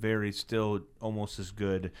 potent, but very still almost as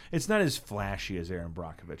good. It's not as flashy as Aaron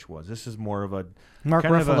Brockovich was. This is more of a Mark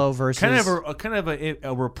kind of Ruffalo versus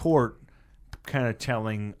a report, kind of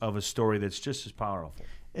telling of a story that's just as powerful.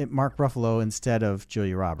 Mark Ruffalo instead of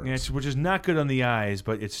Julia Roberts. Yeah, which is not good on the eyes,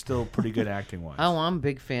 but it's still pretty good acting wise. Oh, I'm a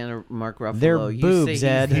big fan of Mark Ruffalo. They're You boobs, say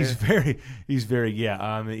Ed. He's very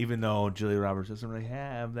even though Julia Roberts doesn't really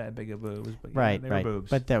have that big of boobs, but right. they were boobs.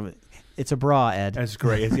 But it's a bra, Ed. That's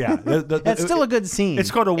great. Yeah, That's still a good scene.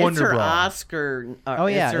 It's called a It's Wonder her Bra. Oscar. Oh,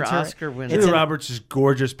 yeah, it's her it's her- Oscar winner. Julia Roberts is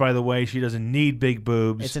gorgeous, by the way. She doesn't need big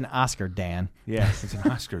boobs. It's an Oscar, Dan. Yes, it's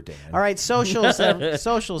an Oscar, Dan. All right,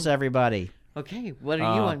 socials, everybody. Okay, what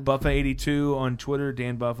are you on? Buffa82 on Twitter,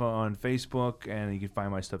 Dan Buffa on Facebook, and you can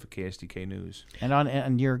find my stuff at KSDK News.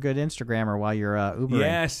 And you're a good Instagrammer while you're Ubering.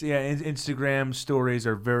 Yes, yeah. Instagram stories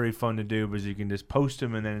are very fun to do because you can just post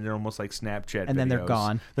them and then they're almost like Snapchat. And then they're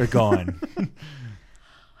gone. They're gone.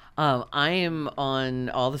 I am on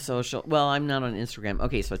all the social. Well, I'm not on Instagram.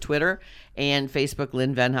 Okay, so Twitter and Facebook,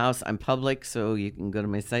 Lynn Venhouse. I'm public, so you can go to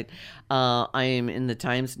my site. I am in the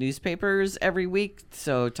Times newspapers every week,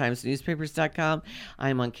 so timesnewspapers.com.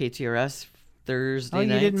 I'm on KTRS Thursday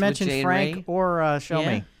nights. Oh, you didn't mention with Jane Frank Ray. or Show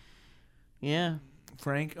Me. Yeah.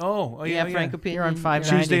 Frank. Oh, yeah. Frank Opinion. You're on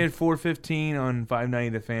 590. Tuesday at 4:15 on 590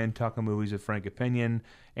 The Fan, talking movies with Frank Opinion,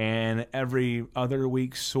 and every other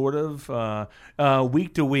week, sort of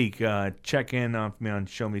week to week, check in on me on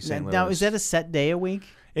Show Me St. Louis. Now, is that a set day a week?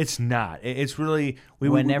 It's not. It's really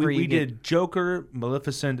Whenever we you get- did Joker,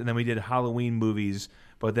 Maleficent, and then we did Halloween movies.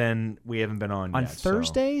 But then we haven't been on On yet.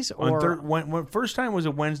 Thursdays, So. or when first time was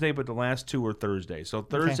a Wednesday, but the last two were Thursdays. So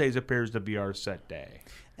Thursdays appears to be our set day.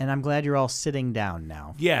 and I'm glad you're all sitting down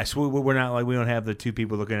now. Yes, we're not like we don't have the two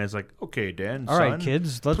people looking at us like, okay, Dan, All son, right,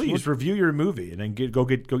 kids, please review your movie and then go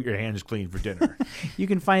get your hands clean for dinner. You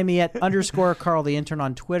can find me at _Carl the Intern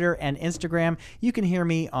on Twitter and Instagram. You can hear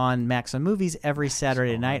me on Max on Movies every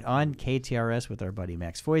Saturday night on KTRS with our buddy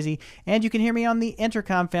Max Foisey. And you can hear me on the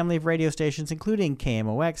Intercom family of radio stations, including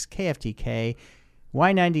KMOX, KFTK,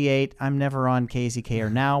 Y98. I'm never on KZK or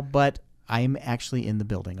Now, but I'm actually in the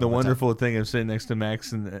building. The wonderful thing of sitting next to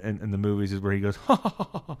Max in the movies is where he goes, ha, ha,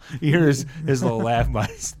 ha, ha. You hear his little laugh by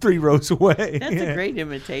 3 rows away. That's a great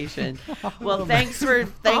imitation. Well, thanks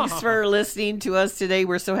for listening to us today.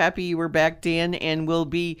 We're so happy you were back, Dan, and we'll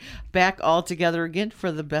be back all together again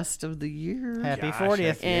for the best of the year. Happy Gosh,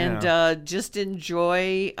 40th. And just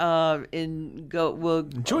enjoy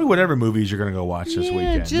Enjoy whatever movies you're going to go watch this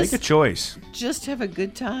weekend. Make a choice. Just have a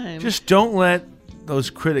good time. Just don't let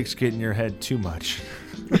those critics get in your head too much.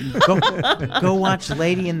 Go watch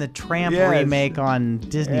Lady and the Tramp remake on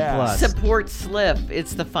Disney Plus. Support Sliff.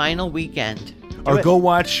 It's the final weekend. Or go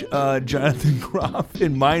watch Jonathan Groff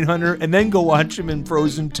in Mindhunter, and then go watch him in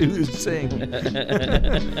Frozen 2 sing.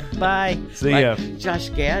 Bye. See ya. Josh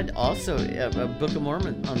Gad also Book of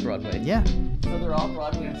Mormon on Broadway. Yeah. So they're all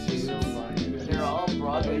Broadway too. They're all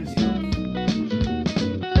Broadway too.